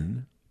air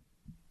in,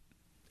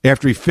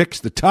 after he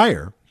fixed the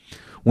tire,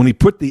 when he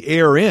put the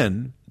air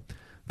in,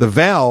 the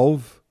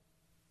valve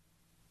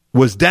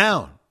was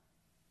down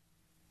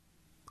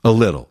a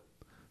little.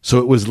 So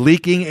it was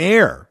leaking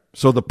air.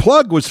 So the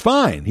plug was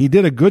fine. He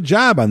did a good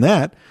job on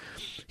that.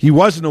 He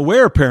wasn't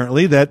aware,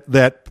 apparently, that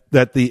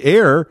the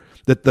air,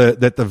 that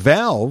the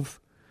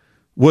valve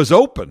was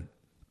open.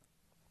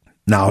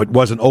 Now, it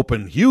wasn't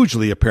open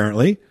hugely,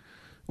 apparently,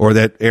 or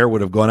that air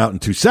would have gone out in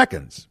 2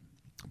 seconds.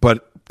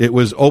 But it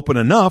was open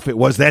enough. It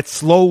was that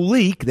slow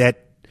leak,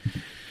 that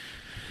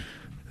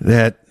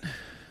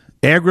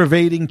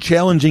aggravating,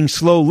 challenging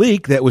slow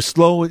leak that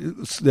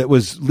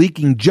was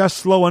leaking just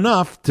slow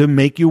enough to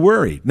make you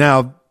worry.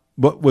 Now,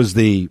 what was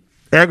the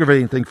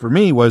aggravating thing for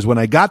me was when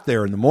I got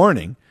there in the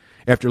morning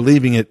after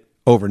leaving it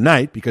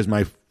overnight, because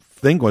my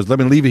thing was, let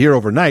me leave it here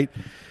overnight,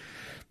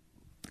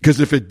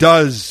 because if the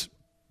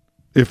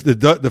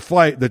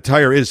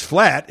tire is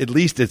flat, at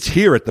least it's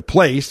here at the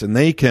place, and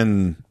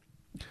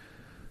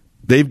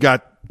they've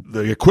got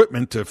the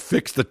equipment to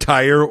fix the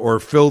tire or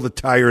fill the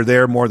tire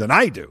there more than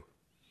I do.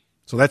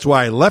 So that's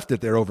why I left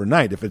it there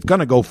overnight. If it's going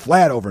to go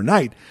flat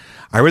overnight,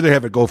 I'd rather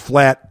have it go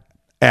flat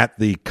at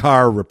the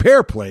car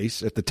repair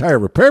place, at the tire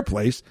repair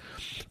place,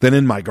 than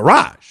in my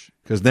garage,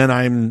 because then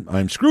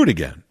I'm screwed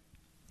again.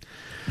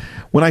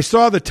 When I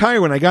saw the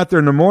tire, when I got there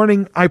in the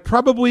morning, I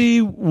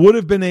probably would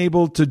have been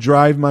able to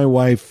drive my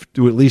wife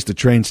to at least a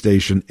train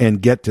station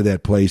and get to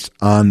that place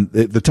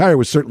the tire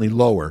was certainly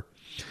lower,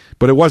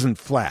 but it wasn't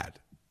flat.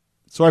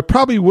 So I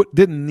probably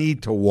didn't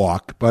need to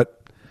walk,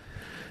 but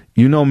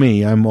you know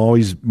me, I'm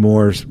always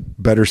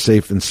better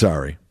safe than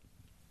sorry.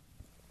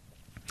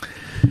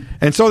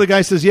 And so the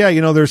guy says, yeah,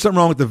 there's something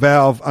wrong with the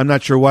valve. I'm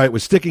not sure why it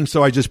was sticking,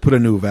 so I just put a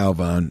new valve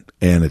on,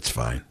 and it's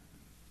fine.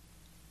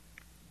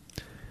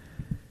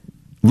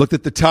 Looked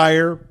at the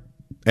tire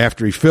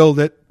after he filled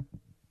it.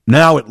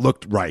 Now it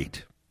looked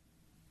right.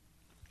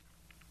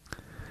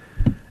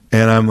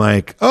 And I'm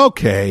like,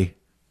 okay,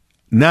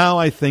 now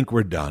I think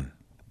we're done.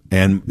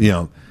 And,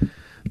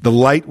 the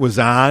light was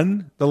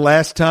on the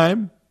last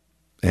time.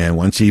 And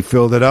once he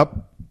filled it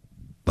up,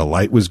 the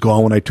light was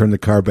gone when I turned the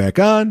car back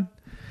on.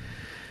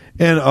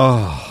 And,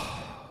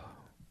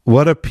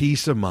 what a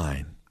peace of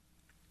mind.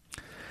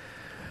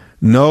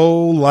 No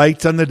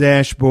lights on the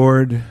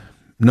dashboard.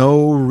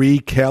 No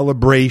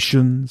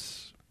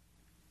recalibrations.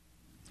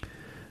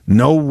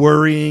 No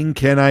worrying,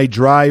 can I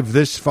drive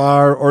this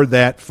far or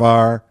that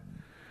far?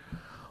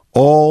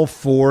 All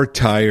 4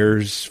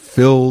 tires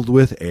filled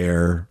with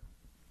air.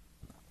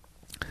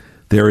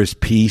 There is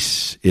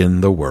peace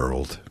in the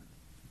world.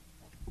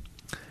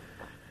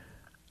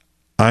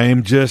 I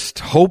am just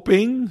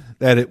hoping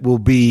that it will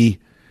be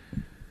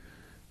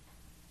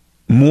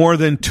more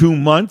than 2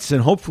 months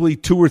and hopefully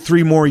 2 or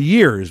 3 more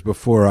years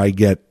before I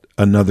get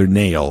another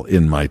nail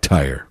in my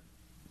tire,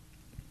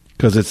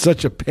 because it's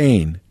such a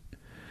pain.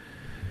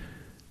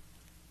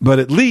 But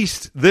at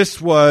least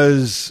this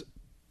was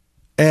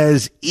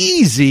as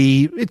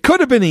easy. It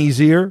could have been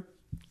easier.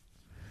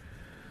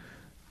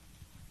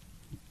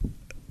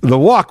 The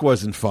walk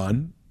wasn't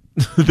fun.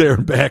 There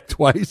and back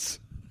twice.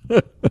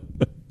 But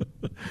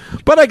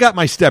I got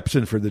my steps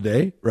in for the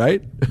day,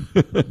 right?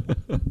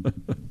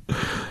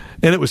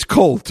 And it was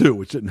cold, too,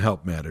 which didn't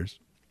help matters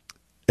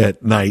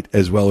at night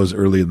as well as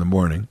early in the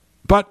morning.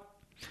 But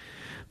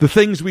the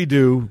things we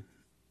do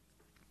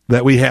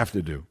that we have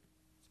to do.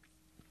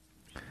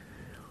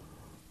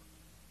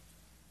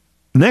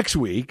 Next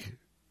week,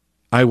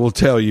 I will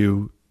tell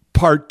you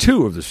part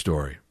 2 of the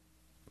story.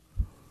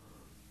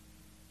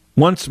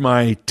 Once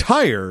my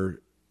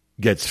tire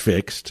gets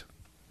fixed,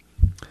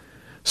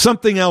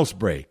 something else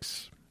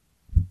breaks.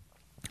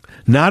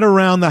 Not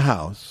around the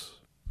house,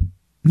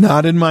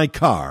 not in my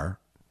car,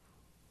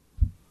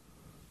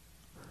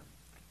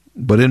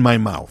 but in my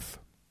mouth.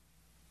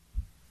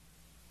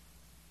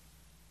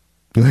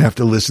 You'll have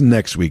to listen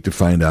next week to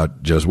find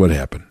out just what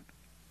happened.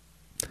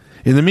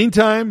 In the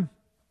meantime,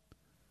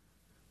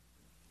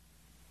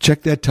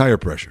 check that tire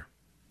pressure.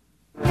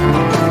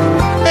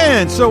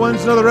 And so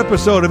ends another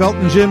episode of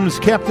Elton Jim's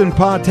Captain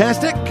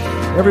Podtastic.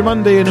 Every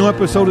Monday, a new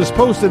episode is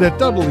posted at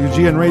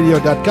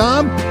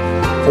WGNradio.com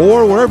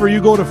or wherever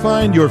you go to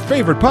find your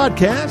favorite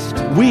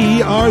podcast.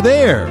 We are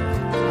there.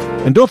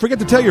 And don't forget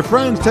to tell your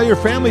friends, tell your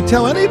family,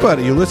 tell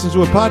anybody who listens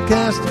to a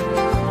podcast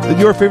that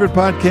your favorite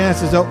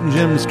podcast is Elton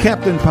Jim's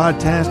Captain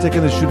Podtastic,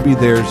 and it should be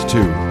theirs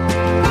too.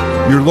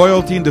 Your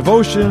loyalty and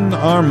devotion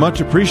are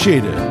much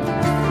appreciated.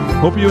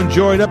 Hope you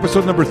enjoyed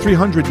episode number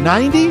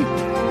 390.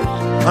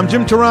 I'm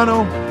Jim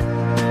Turano.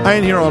 I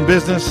ain't here on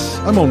business.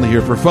 I'm only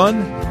here for fun.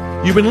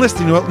 You've been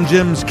listening to Elton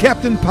Jim's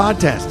Captain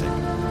Podtastic.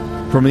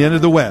 From the end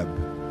of the web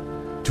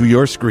to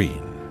your screen.